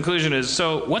 So the conclusion is,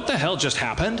 so what the hell just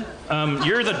happened?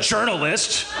 You're the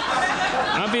journalist.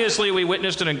 Obviously, we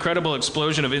witnessed an incredible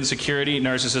explosion of insecurity,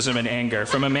 narcissism, and anger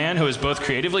from a man who is both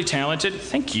creatively talented.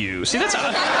 Thank you. See, that's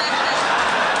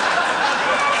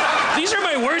these are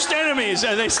my worst enemies,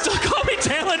 and they still call me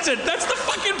talented. That's the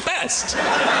fucking best.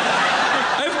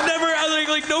 I've never,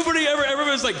 nobody ever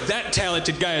was like, that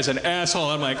talented guy is an asshole.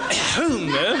 I'm like,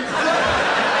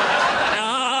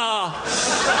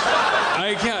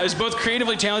 I was both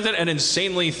creatively talented and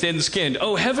insanely thin-skinned.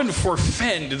 Oh, heaven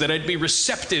forfend that I'd be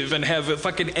receptive and have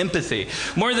fucking empathy.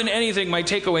 More than anything, my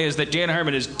takeaway is that Dan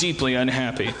Harmon is deeply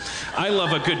unhappy. I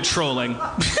love a good trolling.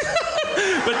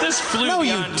 But this flew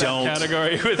beyond that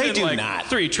category within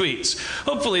 3 tweets.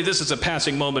 Hopefully this is a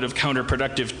passing moment of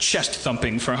counterproductive chest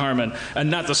thumping for Harmon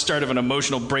and not the start of an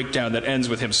emotional breakdown that ends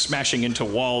with him smashing into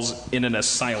walls in an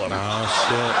asylum. Oh,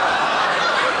 shit.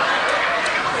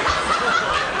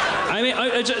 I mean,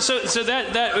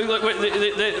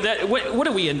 what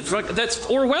are we in? That's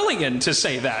Orwellian to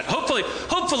say that.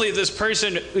 Hopefully this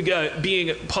person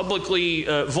being publicly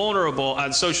vulnerable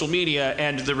on social media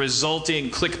and the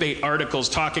resulting clickbait articles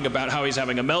talking about how he's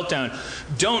having a meltdown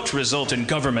don't result in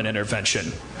government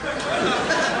intervention.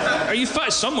 Are you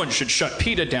someone should shut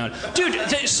PETA down. Dude,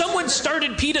 someone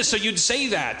started PETA, so you'd say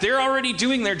that. They're already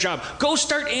doing their job. Go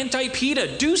start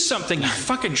anti-PETA. Do something, you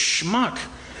fucking schmuck.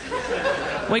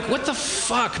 What the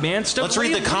fuck, man? Let's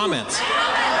read the comments. Oh.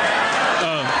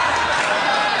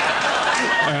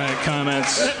 All right,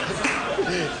 comments.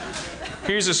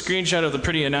 Here's a screenshot of the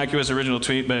pretty innocuous original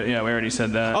tweet, but yeah, we already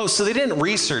said that. Oh, so they didn't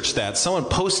research that. Someone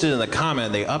posted in the comment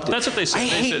and they updated. That's what they said. I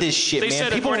hate this shit,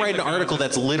 man. People write an article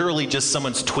that's literally just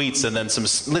someone's tweets and then some...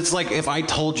 It's like if I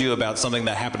told you about something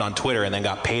that happened on Twitter and then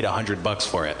got paid $100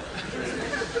 for it.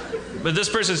 But this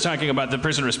person's talking about the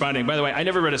person responding. By the way, I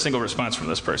never read a single response from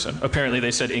this person. Apparently,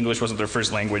 they said English wasn't their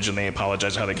first language, and they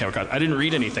apologized how they came across. I didn't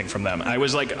read anything from them. I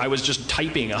was just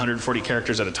typing 140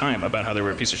 characters at a time about how they were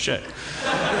a piece of shit.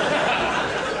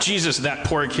 Jesus, that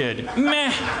poor kid.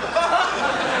 Meh.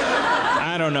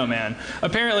 I don't know, man.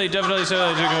 Apparently, definitely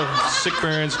said sick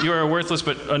burns. You are a worthless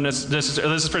but unnecessary.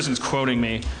 This person's quoting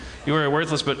me. You are a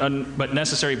worthless but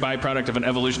necessary byproduct of an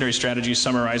evolutionary strategy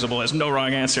summarizable as no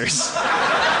wrong answers.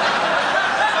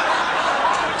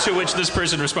 To which this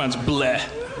person responds, bleh.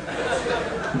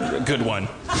 Good one.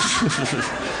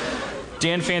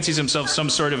 Dan fancies himself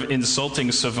some sort of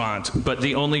insulting savant, but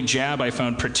the only jab I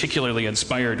found particularly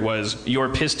inspired was, your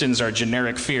pistons are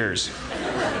generic fears.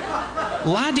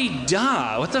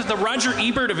 La-di-da. What the Roger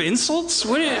Ebert of insults?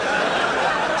 What is...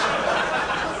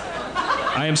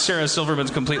 I am Sarah Silverman's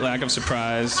complete lack of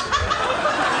surprise.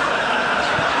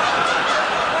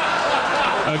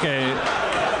 Okay.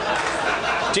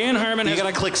 Dan Harmon You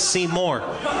gotta click see more.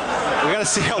 We gotta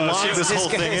see how long this whole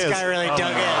thing is. This guy really dug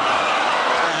in.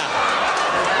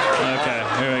 Okay,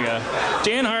 here we go.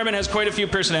 Dan Harmon has quite a few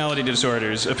personality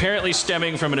disorders, apparently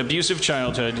stemming from an abusive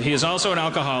childhood. He is also an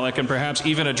alcoholic and perhaps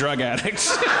even a drug addict.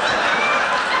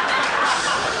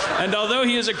 And although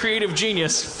he is a creative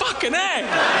genius, fucking A!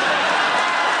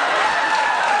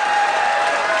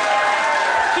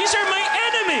 These are my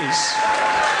enemies!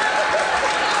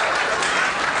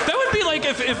 That would be like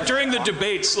if during the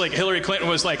debates, like Hillary Clinton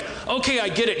was like, okay, I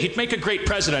get it, he'd make a great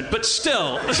president, but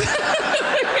still,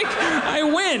 I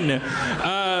win.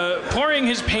 Pouring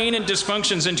his pain and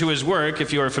dysfunctions into his work,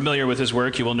 if you are familiar with his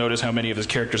work, you will notice how many of his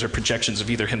characters are projections of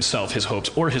either himself, his hopes,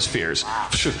 or his fears.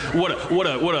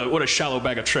 What a shallow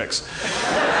bag of tricks.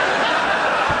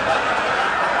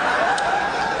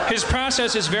 His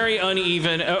process is very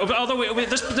uneven. Although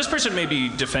this person may be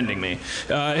defending me.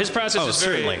 His process is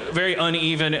very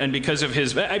uneven, and because of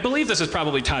his, I believe this is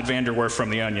probably Todd Vanderwerf from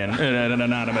The Onion, an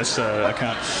anonymous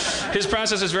account. His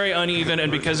process is very uneven,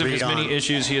 and because of his many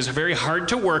issues, he is very hard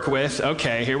to work with.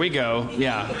 Okay, here we go.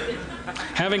 Yeah.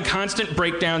 Having constant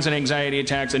breakdowns and anxiety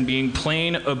attacks and being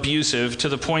plain abusive to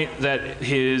the point that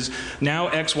his now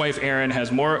ex-wife Erin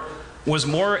was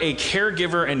more a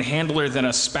caregiver and handler than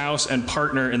a spouse and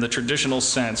partner in the traditional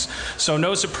sense. So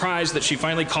no surprise that she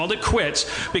finally called it quits,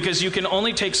 because you can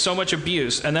only take so much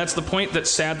abuse, and that's the point that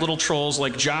sad little trolls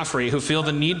like Joffrey, who feel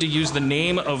the need to use the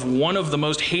name of one of the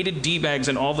most hated D-bags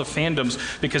in all the fandoms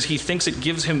because he thinks it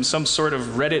gives him some sort of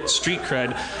Reddit street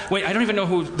cred. Wait, I don't even know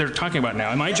who they're talking about now.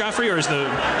 Am I Joffrey, or is the...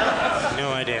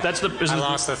 No idea. I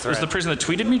lost the thread. Is the person that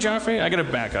tweeted me Joffrey? I gotta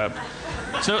back up.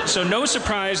 So no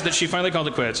surprise that she finally called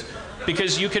it quits,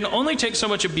 because you can only take so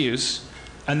much abuse,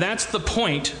 and that's the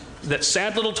point that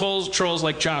sad little trolls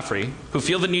like Joffrey, who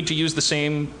feel the need to use the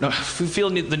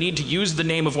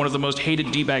name of one of the most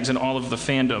hated D-bags in all of the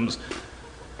fandoms,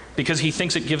 because he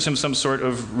thinks it gives him some sort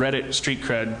of Reddit street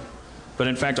cred, but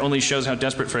in fact only shows how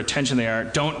desperate for attention they are.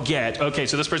 Don't get. Okay,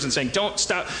 so this person's saying, don't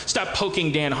stop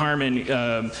poking Dan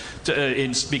Harmon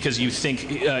because you think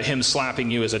him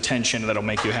slapping you is attention that'll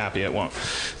make you happy. It won't.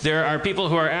 There are people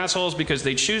who are assholes because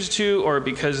they choose to, or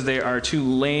because they are too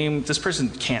lame. This person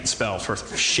can't spell for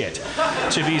shit.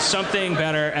 To be something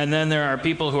better. And then there are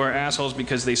people who are assholes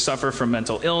because they suffer from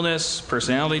mental illness,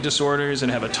 personality disorders,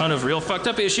 and have a ton of real fucked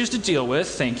up issues to deal with.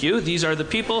 Thank you. These are the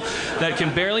people that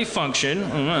can barely function.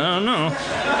 I don't know.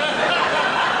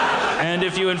 And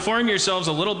if you inform yourselves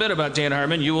a little bit about Dan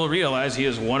Harmon, you will realize he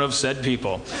is one of said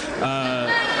people.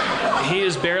 He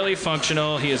is barely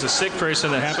functional. He is a sick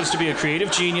person that happens to be a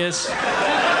creative genius.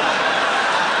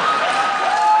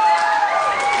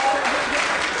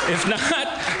 If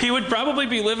not, he would probably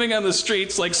be living on the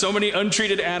streets like so many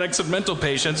untreated addicts and mental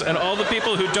patients, and all the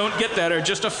people who don't get that are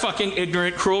just a fucking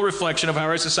ignorant, cruel reflection of how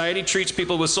our society treats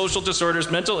people with social disorders,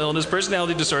 mental illness,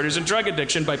 personality disorders, and drug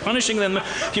addiction by punishing them,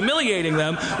 humiliating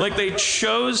them, like they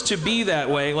chose to be that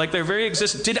way, like their very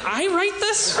existence. Did I write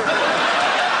this?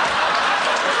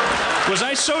 Was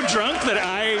I so drunk that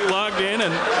I logged in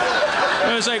and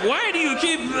I was like, why do you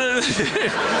keep...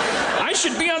 I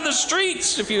should be on the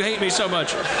streets if you hate me so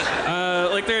much.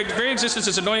 Like their very existence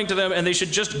is annoying to them, and they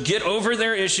should just get over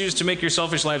their issues to make your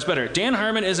selfish lives better. Dan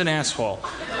Harmon is an asshole,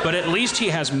 but at least he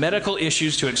has medical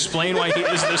issues to explain why he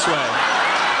is this way.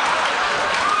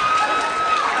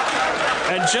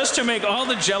 And just to make all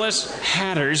the jealous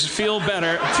hatters feel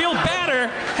better,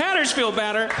 hatters feel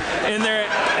better in their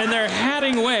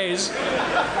hatting ways.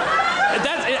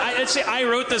 I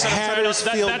wrote this. And that's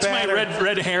my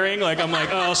red herring. Like I'm like,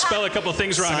 oh, I'll spell a couple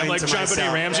things wrong. I'm like John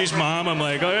Benet Ramsey's mom. I'm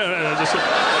like, oh yeah,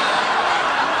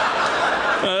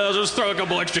 I'll just throw a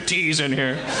couple extra T's in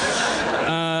here.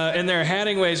 In their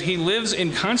hatting ways, he lives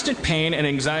in constant pain and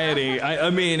anxiety. I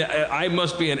mean, I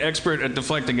must be an expert at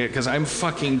deflecting it because I'm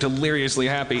fucking deliriously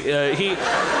happy. He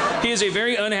is a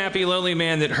very unhappy, lonely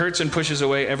man that hurts and pushes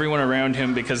away everyone around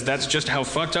him because that's just how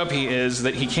fucked up he is,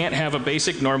 that he can't have a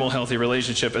basic, normal, healthy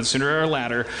relationship, and sooner or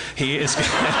later, he is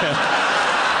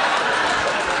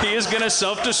going to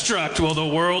self-destruct while the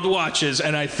world watches,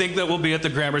 and I think that will be at the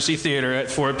Gramercy Theater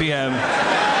at 4 p.m.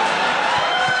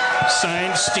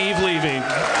 Signed, Steve Levy.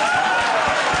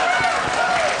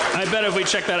 I bet if we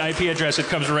check that IP address, it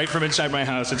comes right from inside my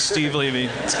house. It's Steve Levy.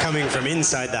 It's coming from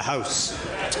inside the house.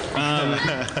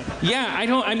 Yeah,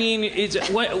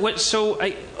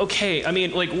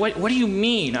 what do you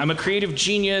mean? I'm a creative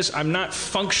genius. I'm not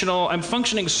functional. I'm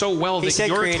functioning so well that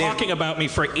you're talking about me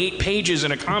for 8 pages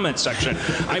in a comment section.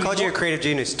 I called you a creative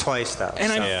genius twice, though.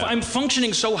 And I'm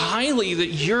functioning so highly that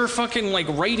you're fucking like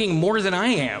writing more than I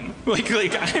am. Like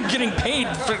I'm getting paid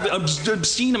for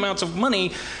obscene amounts of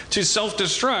money to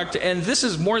self-destruct, fucked, and this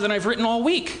is more than I've written all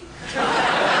week.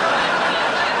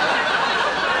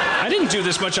 I didn't do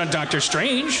this much on Doctor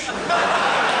Strange.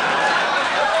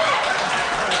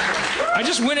 I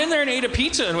just went in there and ate a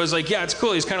pizza and was like, yeah, it's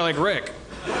cool. He's kind of like Rick.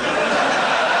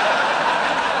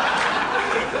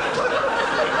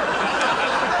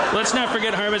 Let's not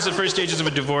forget Harmon's the first stages of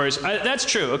a divorce. That's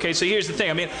true. Okay, so here's the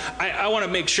thing. I mean, I want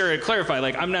to make sure and clarify.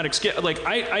 Like, I'm not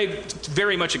I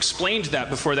very much explained that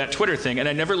before that Twitter thing, and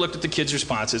I never looked at the kid's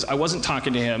responses. I wasn't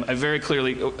talking to him. I very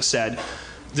clearly said,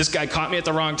 this guy caught me at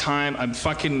the wrong time. And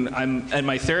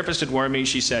my therapist had warned me.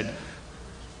 She said,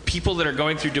 people that are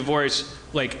going through divorce,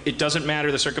 like, it doesn't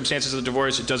matter the circumstances of the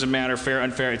divorce. It doesn't matter fair,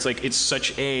 unfair. It's like, it's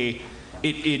such a...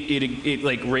 It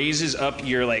like raises up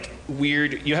your like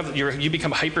weird. You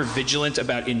become hyper vigilant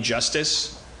about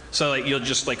injustice. So like you'll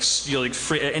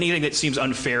anything that seems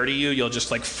unfair to you, you'll just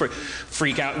like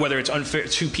freak out. Whether it's unfair,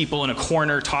 two people in a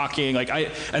corner talking,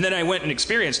 and then I went and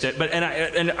experienced it. But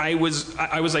I was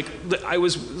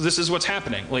this is what's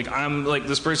happening. Like I'm like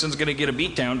this person's gonna get a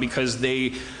beat down because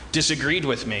they disagreed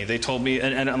with me. They told me,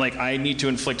 and I'm like, I need to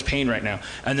inflict pain right now.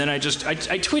 And then I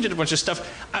tweeted a bunch of stuff.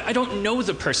 I don't know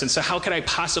the person, so how could I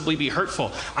possibly be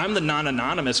hurtful? I'm the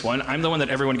non-anonymous one. I'm the one that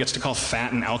everyone gets to call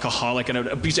fat and alcoholic and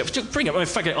abusive. Bring up my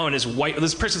fucking and his wife.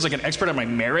 This person's like an expert on my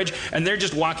marriage, and they're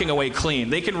just walking away clean.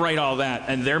 They can write all that,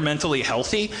 and they're mentally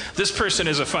healthy. This person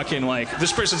is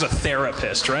this person's a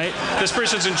therapist, right? This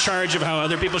person's in charge of how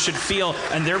other people should feel,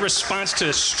 and their response to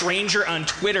a stranger on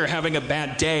Twitter having a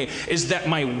bad day is that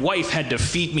my wife had to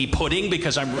feed me pudding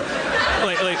because I'm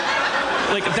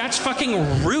like that's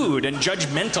fucking rude and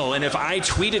judgmental. And if I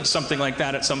tweeted something like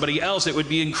that at somebody else, it would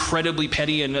be incredibly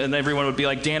petty, and everyone would be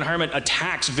like, Dan Harmon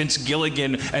attacks Vince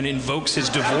Gilligan and invokes his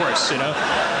divorce, you know?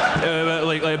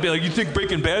 I'd be like, you think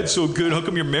Breaking Bad's so good, how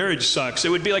come your marriage sucks? It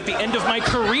would be like the end of my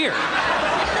career.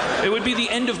 It would be the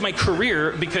end of my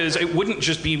career because it wouldn't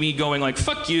just be me going like,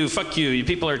 fuck you, you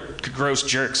people are gross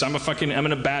jerks. I'm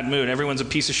in a bad mood. Everyone's a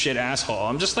piece of shit asshole.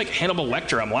 I'm just like Hannibal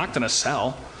Lecter. I'm locked in a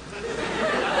cell.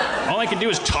 All I can do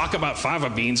is talk about fava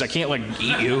beans. I can't like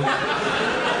eat you.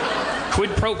 Quid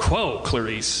pro quo,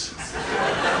 Clarice.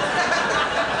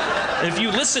 If you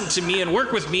listen to me and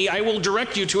work with me, I will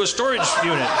direct you to a storage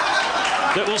unit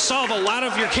that will solve a lot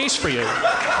of your case for you.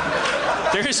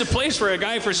 There is a place where a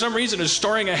guy, for some reason, is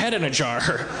storing a head in a jar.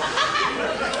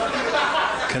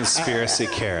 Conspiracy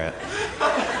Carrot.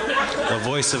 The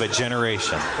voice of a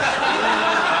generation.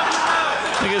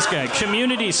 Look at this guy.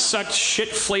 Community sucked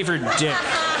shit-flavored dick.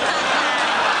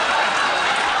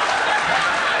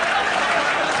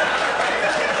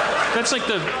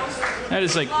 That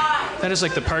is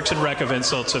like the Parks and Rec of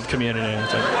insults of Community.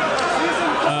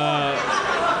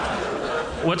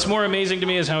 What's more amazing to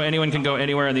me is how anyone can go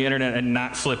anywhere on the internet and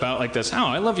not flip out like this. Oh,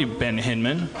 I love you, Ben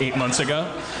Hinman, 8 months ago.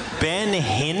 Ben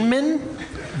Hinman?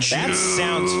 That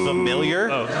sounds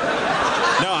familiar. Oh.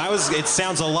 No, it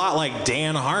sounds a lot like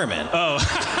Dan Harmon. Oh.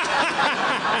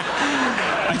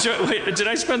 Wait, did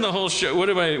I spend the whole show?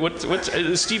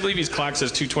 What's Steve Levy's clock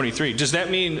says 2:23. Does that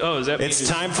mean, it's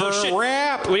time for a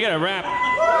rap. We got a rap.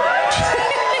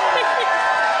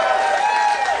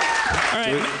 All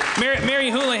right, Mary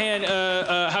Houlihan,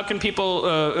 how can people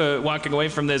walking away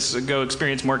from this go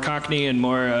experience more Cockney and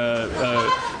more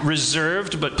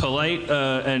reserved but polite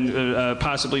and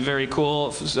possibly very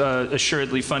cool,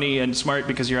 assuredly funny and smart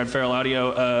because you're on Feral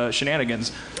Audio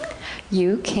shenanigans?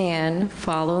 You can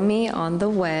follow me on the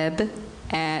web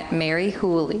at Mary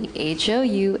Houlie,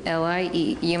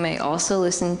 Houlie. You may also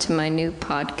listen to my new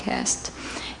podcast.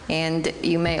 And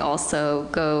you may also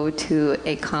go to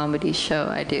a comedy show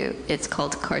I do. It's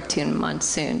called Cartoon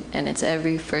Monsoon, and it's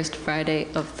every first Friday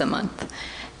of the month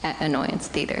at Annoyance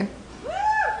Theater. All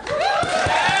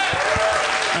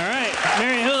right,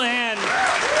 Mary Houlihan.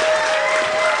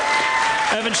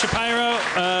 Evan Shapiro,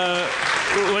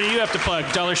 what do you have to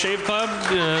plug? Dollar Shave Club?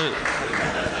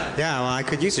 Yeah, well, I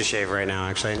could use a shave right now,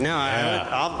 actually. No, Yeah.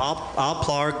 I'll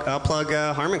plug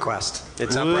Harmon Quest.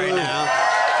 It's up right now.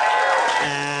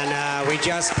 And we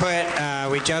just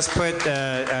put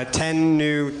 10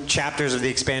 new chapters of the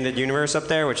expanded universe up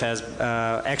there, which has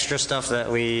extra stuff that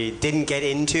we didn't get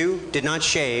into, did not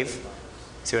shave.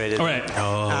 See what I did? All right.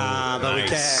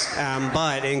 Nice.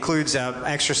 But it includes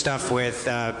extra stuff with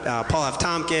Paul F.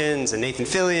 Tompkins and Nathan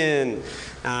Fillion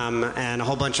and a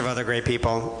whole bunch of other great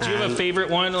people. Do you have a favorite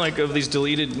one, like of these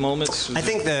deleted moments? I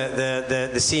think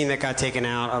the scene that got taken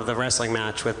out of the wrestling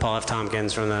match with Paul F.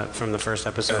 Tompkins from the first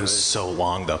episode. It was so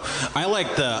long though. I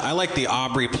like the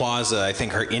Aubrey Plaza. I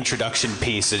think her introduction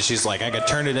piece is she's like, I could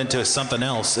turn it into something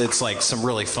else. It's like some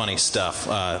really funny stuff.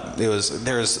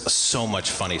 There's so much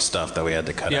funny stuff that we had to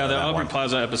to cut out. Yeah, of the that Aubrey one.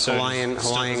 Plaza episode Hawaiian is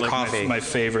like coffee. my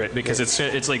favorite because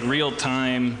it's like real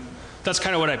time. That's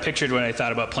kind of what I pictured when I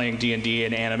thought about playing D&D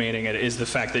and animating it, is the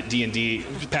fact that D&D,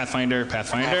 Pathfinder. The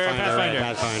fact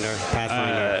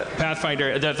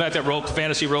that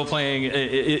fantasy role-playing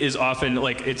is often,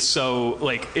 like, it's so,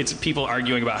 like, it's people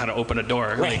arguing about how to open a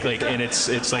door. Like and it's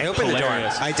like I opened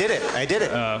hilarious. the door. I did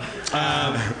it.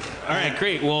 All right,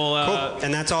 great. Well, cool.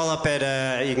 And that's all up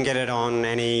at, you can get it on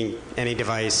any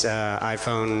device,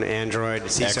 iPhone, Android,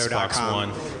 CISO.com. Xbox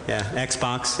One. Yeah,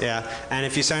 Xbox, yeah. And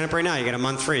if you sign up right now, you get a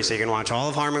month free, so you can watch all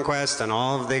of Harmon Quest and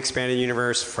all of the expanded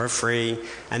universe for free,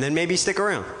 and then maybe stick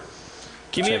around.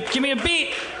 Give me a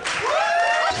beat.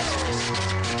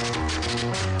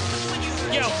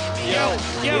 Yo.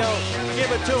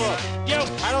 Give it to them. Yo.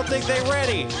 I don't think they're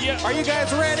ready. Yeah. Are you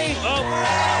guys ready? Oh.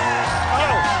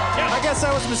 I guess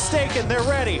I was mistaken. They're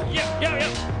ready. Yo.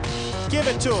 Give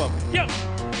it to them. Yo.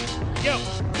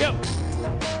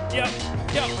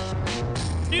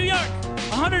 New York,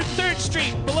 103rd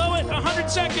Street. Below it,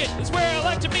 102nd is where I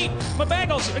like to meet my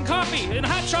bagels and coffee and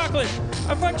hot chocolate.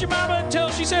 I fucked your mama until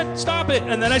she said, stop it,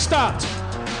 and then I stopped.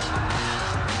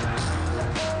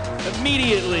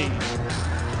 Immediately.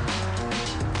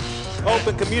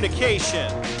 Open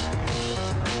communication.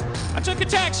 I took a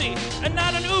taxi and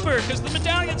not an Uber because the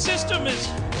medallion system is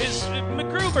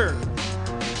MacGruber.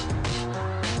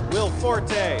 Will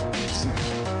Forte.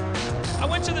 I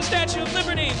went to the Statue of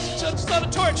Liberty, saw the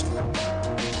torch.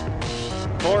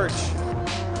 Torch.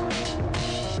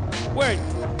 Word.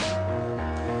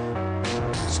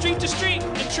 Street to street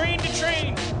and train to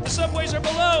train. The subways are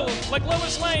below, like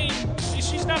Lois Lane.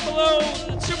 She's not below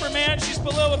Superman, she's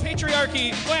below a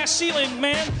patriarchy. Glass ceiling,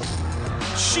 man.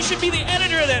 She should be the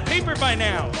editor of that paper by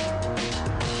now.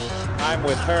 I'm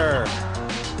with her.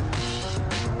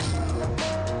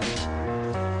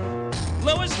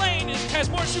 Lois Lane has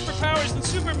more superpowers than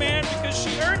Superman because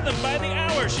she earned them by the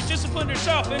hour. She disciplined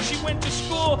herself and she went to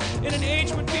school in an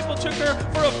age when people took her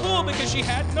for a fool because she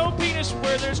had no penis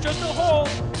where there's just a hole.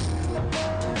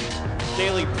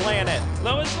 Daily Planet.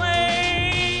 Lois Lane.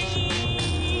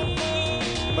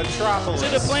 Metropolis.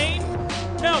 Is it a plane?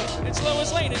 No, it's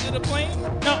Lois Lane. Is it a plane?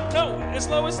 No, it's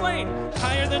Lois Lane.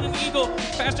 Higher than an eagle,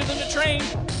 faster than a train.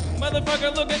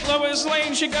 Motherfucker, look at Lois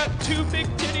Lane. She got 2 big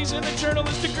titties and a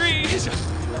journalist degree.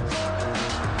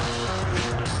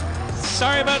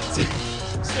 Sorry about...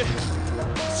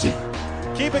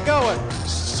 Keep it going.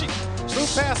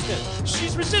 Move past it.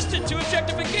 She's resistant to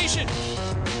objectification.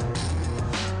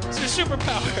 It's her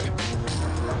superpower.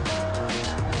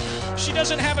 She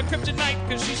doesn't have a kryptonite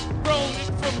because she's grown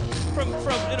from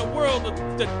in a world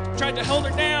that tried to hold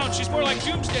her down. She's more like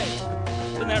Doomsday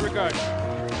in that regard.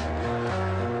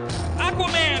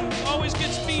 Aquaman always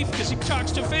gets beef because he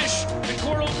talks to fish and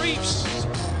coral reefs.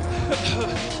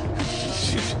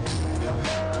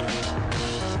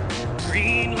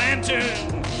 Green Lantern.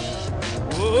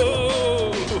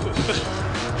 Whoa.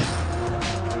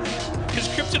 His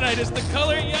kryptonite is the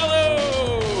color yellow.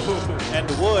 And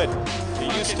wood.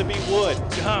 It used to be wood.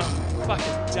 Dumb.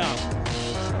 Fucking dumb.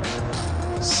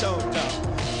 So dumb.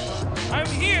 I'm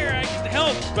here. I can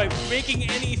help by making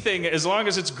anything as long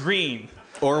as it's green.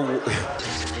 Or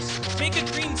make a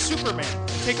green Superman.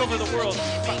 Take over the world.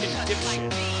 Fucking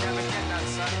dipshit.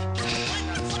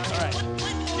 All right.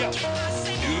 Yeah.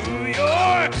 New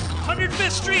York.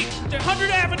 105th Street,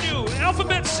 100 Avenue,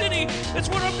 Alphabet City. That's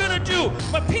what I'm gonna do.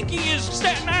 My pinky is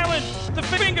Staten Island. The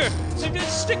finger,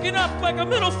 it's sticking up like a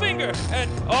middle finger. And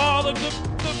all of the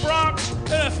Bronx.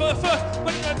 But I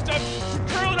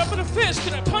curl it up in a fist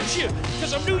and I punch you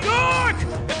because I'm New York.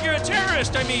 If you're a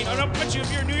terrorist, I mean, I don't punch you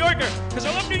if you're a New Yorker because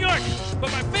I love New York.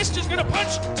 But my fist is gonna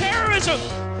punch terrorism.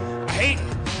 I hate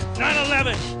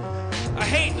 9/11. I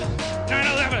hate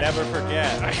 9/11. Never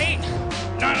forget. I hate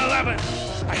 9/11.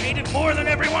 I hate it more than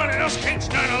everyone else hates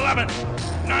 9/11.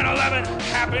 9/11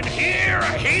 happened here.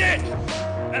 I hate it.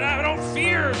 And I don't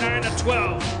fear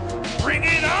 9/12. Bring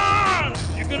it on.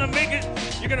 You're gonna make it.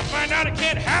 You're gonna find out it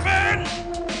can't happen.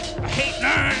 I hate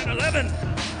 9/11.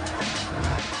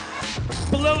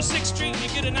 Below 6th Street, you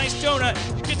get a nice donut.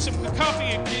 You get some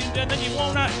coffee, and then you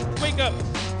won't not wake up.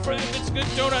 If it's a good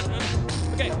donut.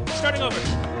 Okay, starting over.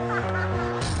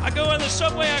 I go on the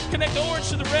subway, I connect the orange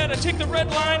to the red, I take the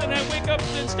red line, and I wake up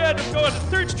instead of going to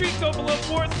 3rd Street, go below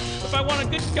 4th if I want a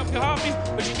good cup of coffee,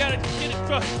 but you gotta get it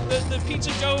from the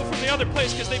pizza dough from the other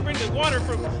place because they bring the water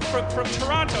from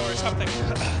Toronto or something.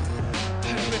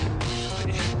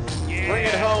 Yeah. Bring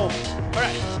it home. All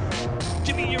right.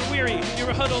 Jimmy, you're weary.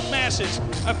 You're huddled masses.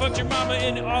 I fucked your mama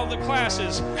in all the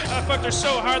classes. I fucked her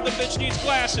so hard the bitch needs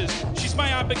glasses. She's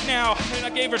myopic now, and I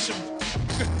gave her some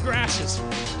grasses.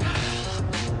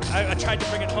 I tried to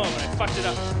bring it home and I fucked it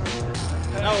up.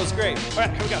 That was great. All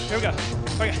right, here we go.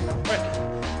 Okay, all right.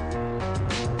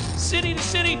 City to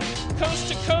city, coast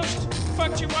to coast,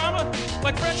 fucked your mama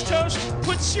like French toast,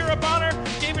 put syrup on her,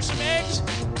 gave her some eggs.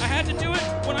 I had to do it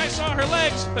when I saw her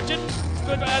legs, but I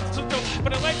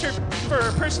liked her for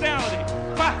her personality.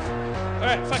 Fuck. All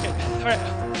right, fuck it. All right.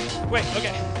 Wait,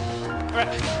 okay. All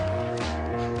right.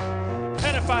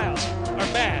 Pedophiles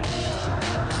are bad.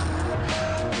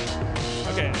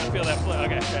 Okay, I feel that flow.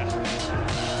 Okay, yeah.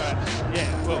 All right. Yeah,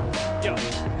 whoa. Yo.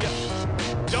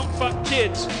 Don't fuck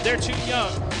kids. They're too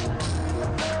young.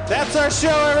 That's our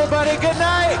show, everybody. Good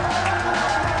night.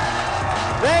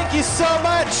 Thank you so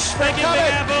much for Thank you, coming.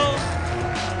 Big Apple.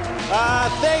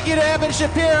 Thank you to Evan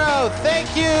Shapiro. Thank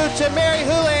you to Mary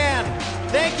Houlihan.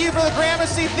 Thank you for the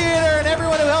Gramercy Theater and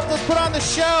everyone who helped us put on the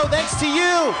show. Thanks to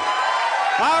you.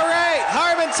 All right,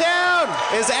 Harmontown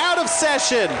is out of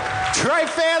session. Try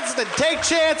fans and take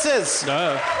chances.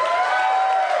 No.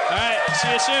 All right,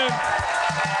 see you soon.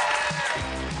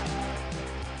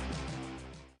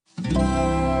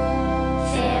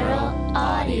 Feral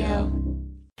Audio.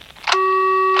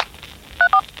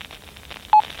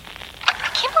 I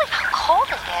can't believe how cold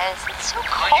it is. It's so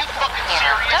cold in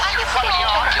here. Don't you think you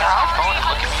can get off phone and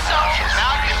look at me now?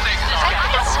 Now you think so. I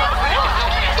think it's so rude.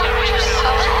 You're so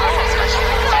cold.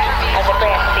 As a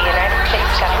branch of the United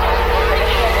States government.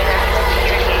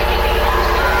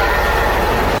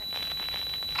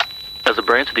 As a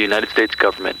branch of the United States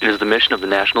government, it is the mission of the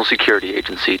National Security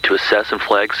Agency to assess and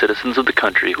flag citizens of the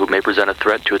country who may present a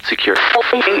threat to its security.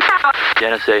 The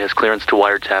NSA has clearance to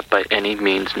wiretap by any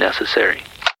means necessary.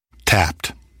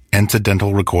 Tapped.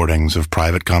 Incidental recordings of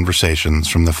private conversations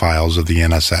from the files of the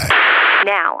NSA.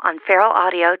 Now on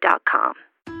feralaudio.com.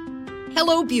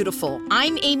 Hello, beautiful.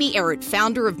 I'm Amy Errett,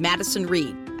 founder of Madison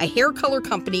Reed, a hair color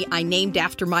company I named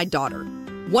after my daughter.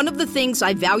 One of the things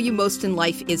I value most in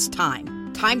life is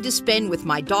time. Time to spend with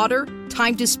my daughter,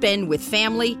 time to spend with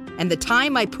family, and the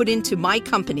time I put into my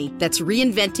company that's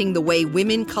reinventing the way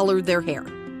women color their hair.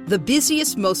 The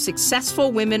busiest, most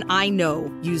successful women I know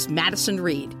use Madison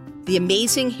Reed, the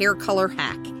amazing hair color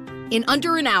hack. In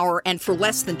under an hour and for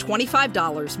less than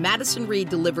 $25, Madison Reed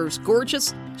delivers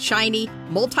gorgeous, shiny,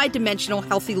 multi-dimensional,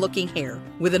 healthy-looking hair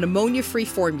with an ammonia-free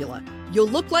formula. You'll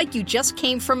look like you just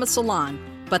came from a salon,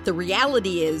 but the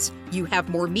reality is you have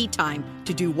more me time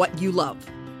to do what you love.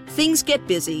 Things get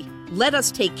busy. Let us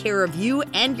take care of you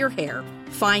and your hair.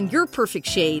 Find your perfect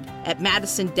shade at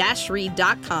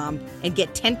madison-reed.com and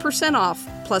get 10% off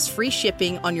plus free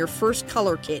shipping on your first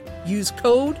color kit. Use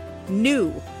code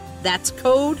NEW. That's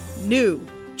code NEW.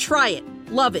 Try it.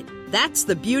 Love it. That's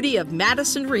the beauty of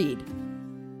Madison Reed.